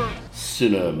over.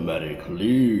 Cinematic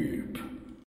Leap.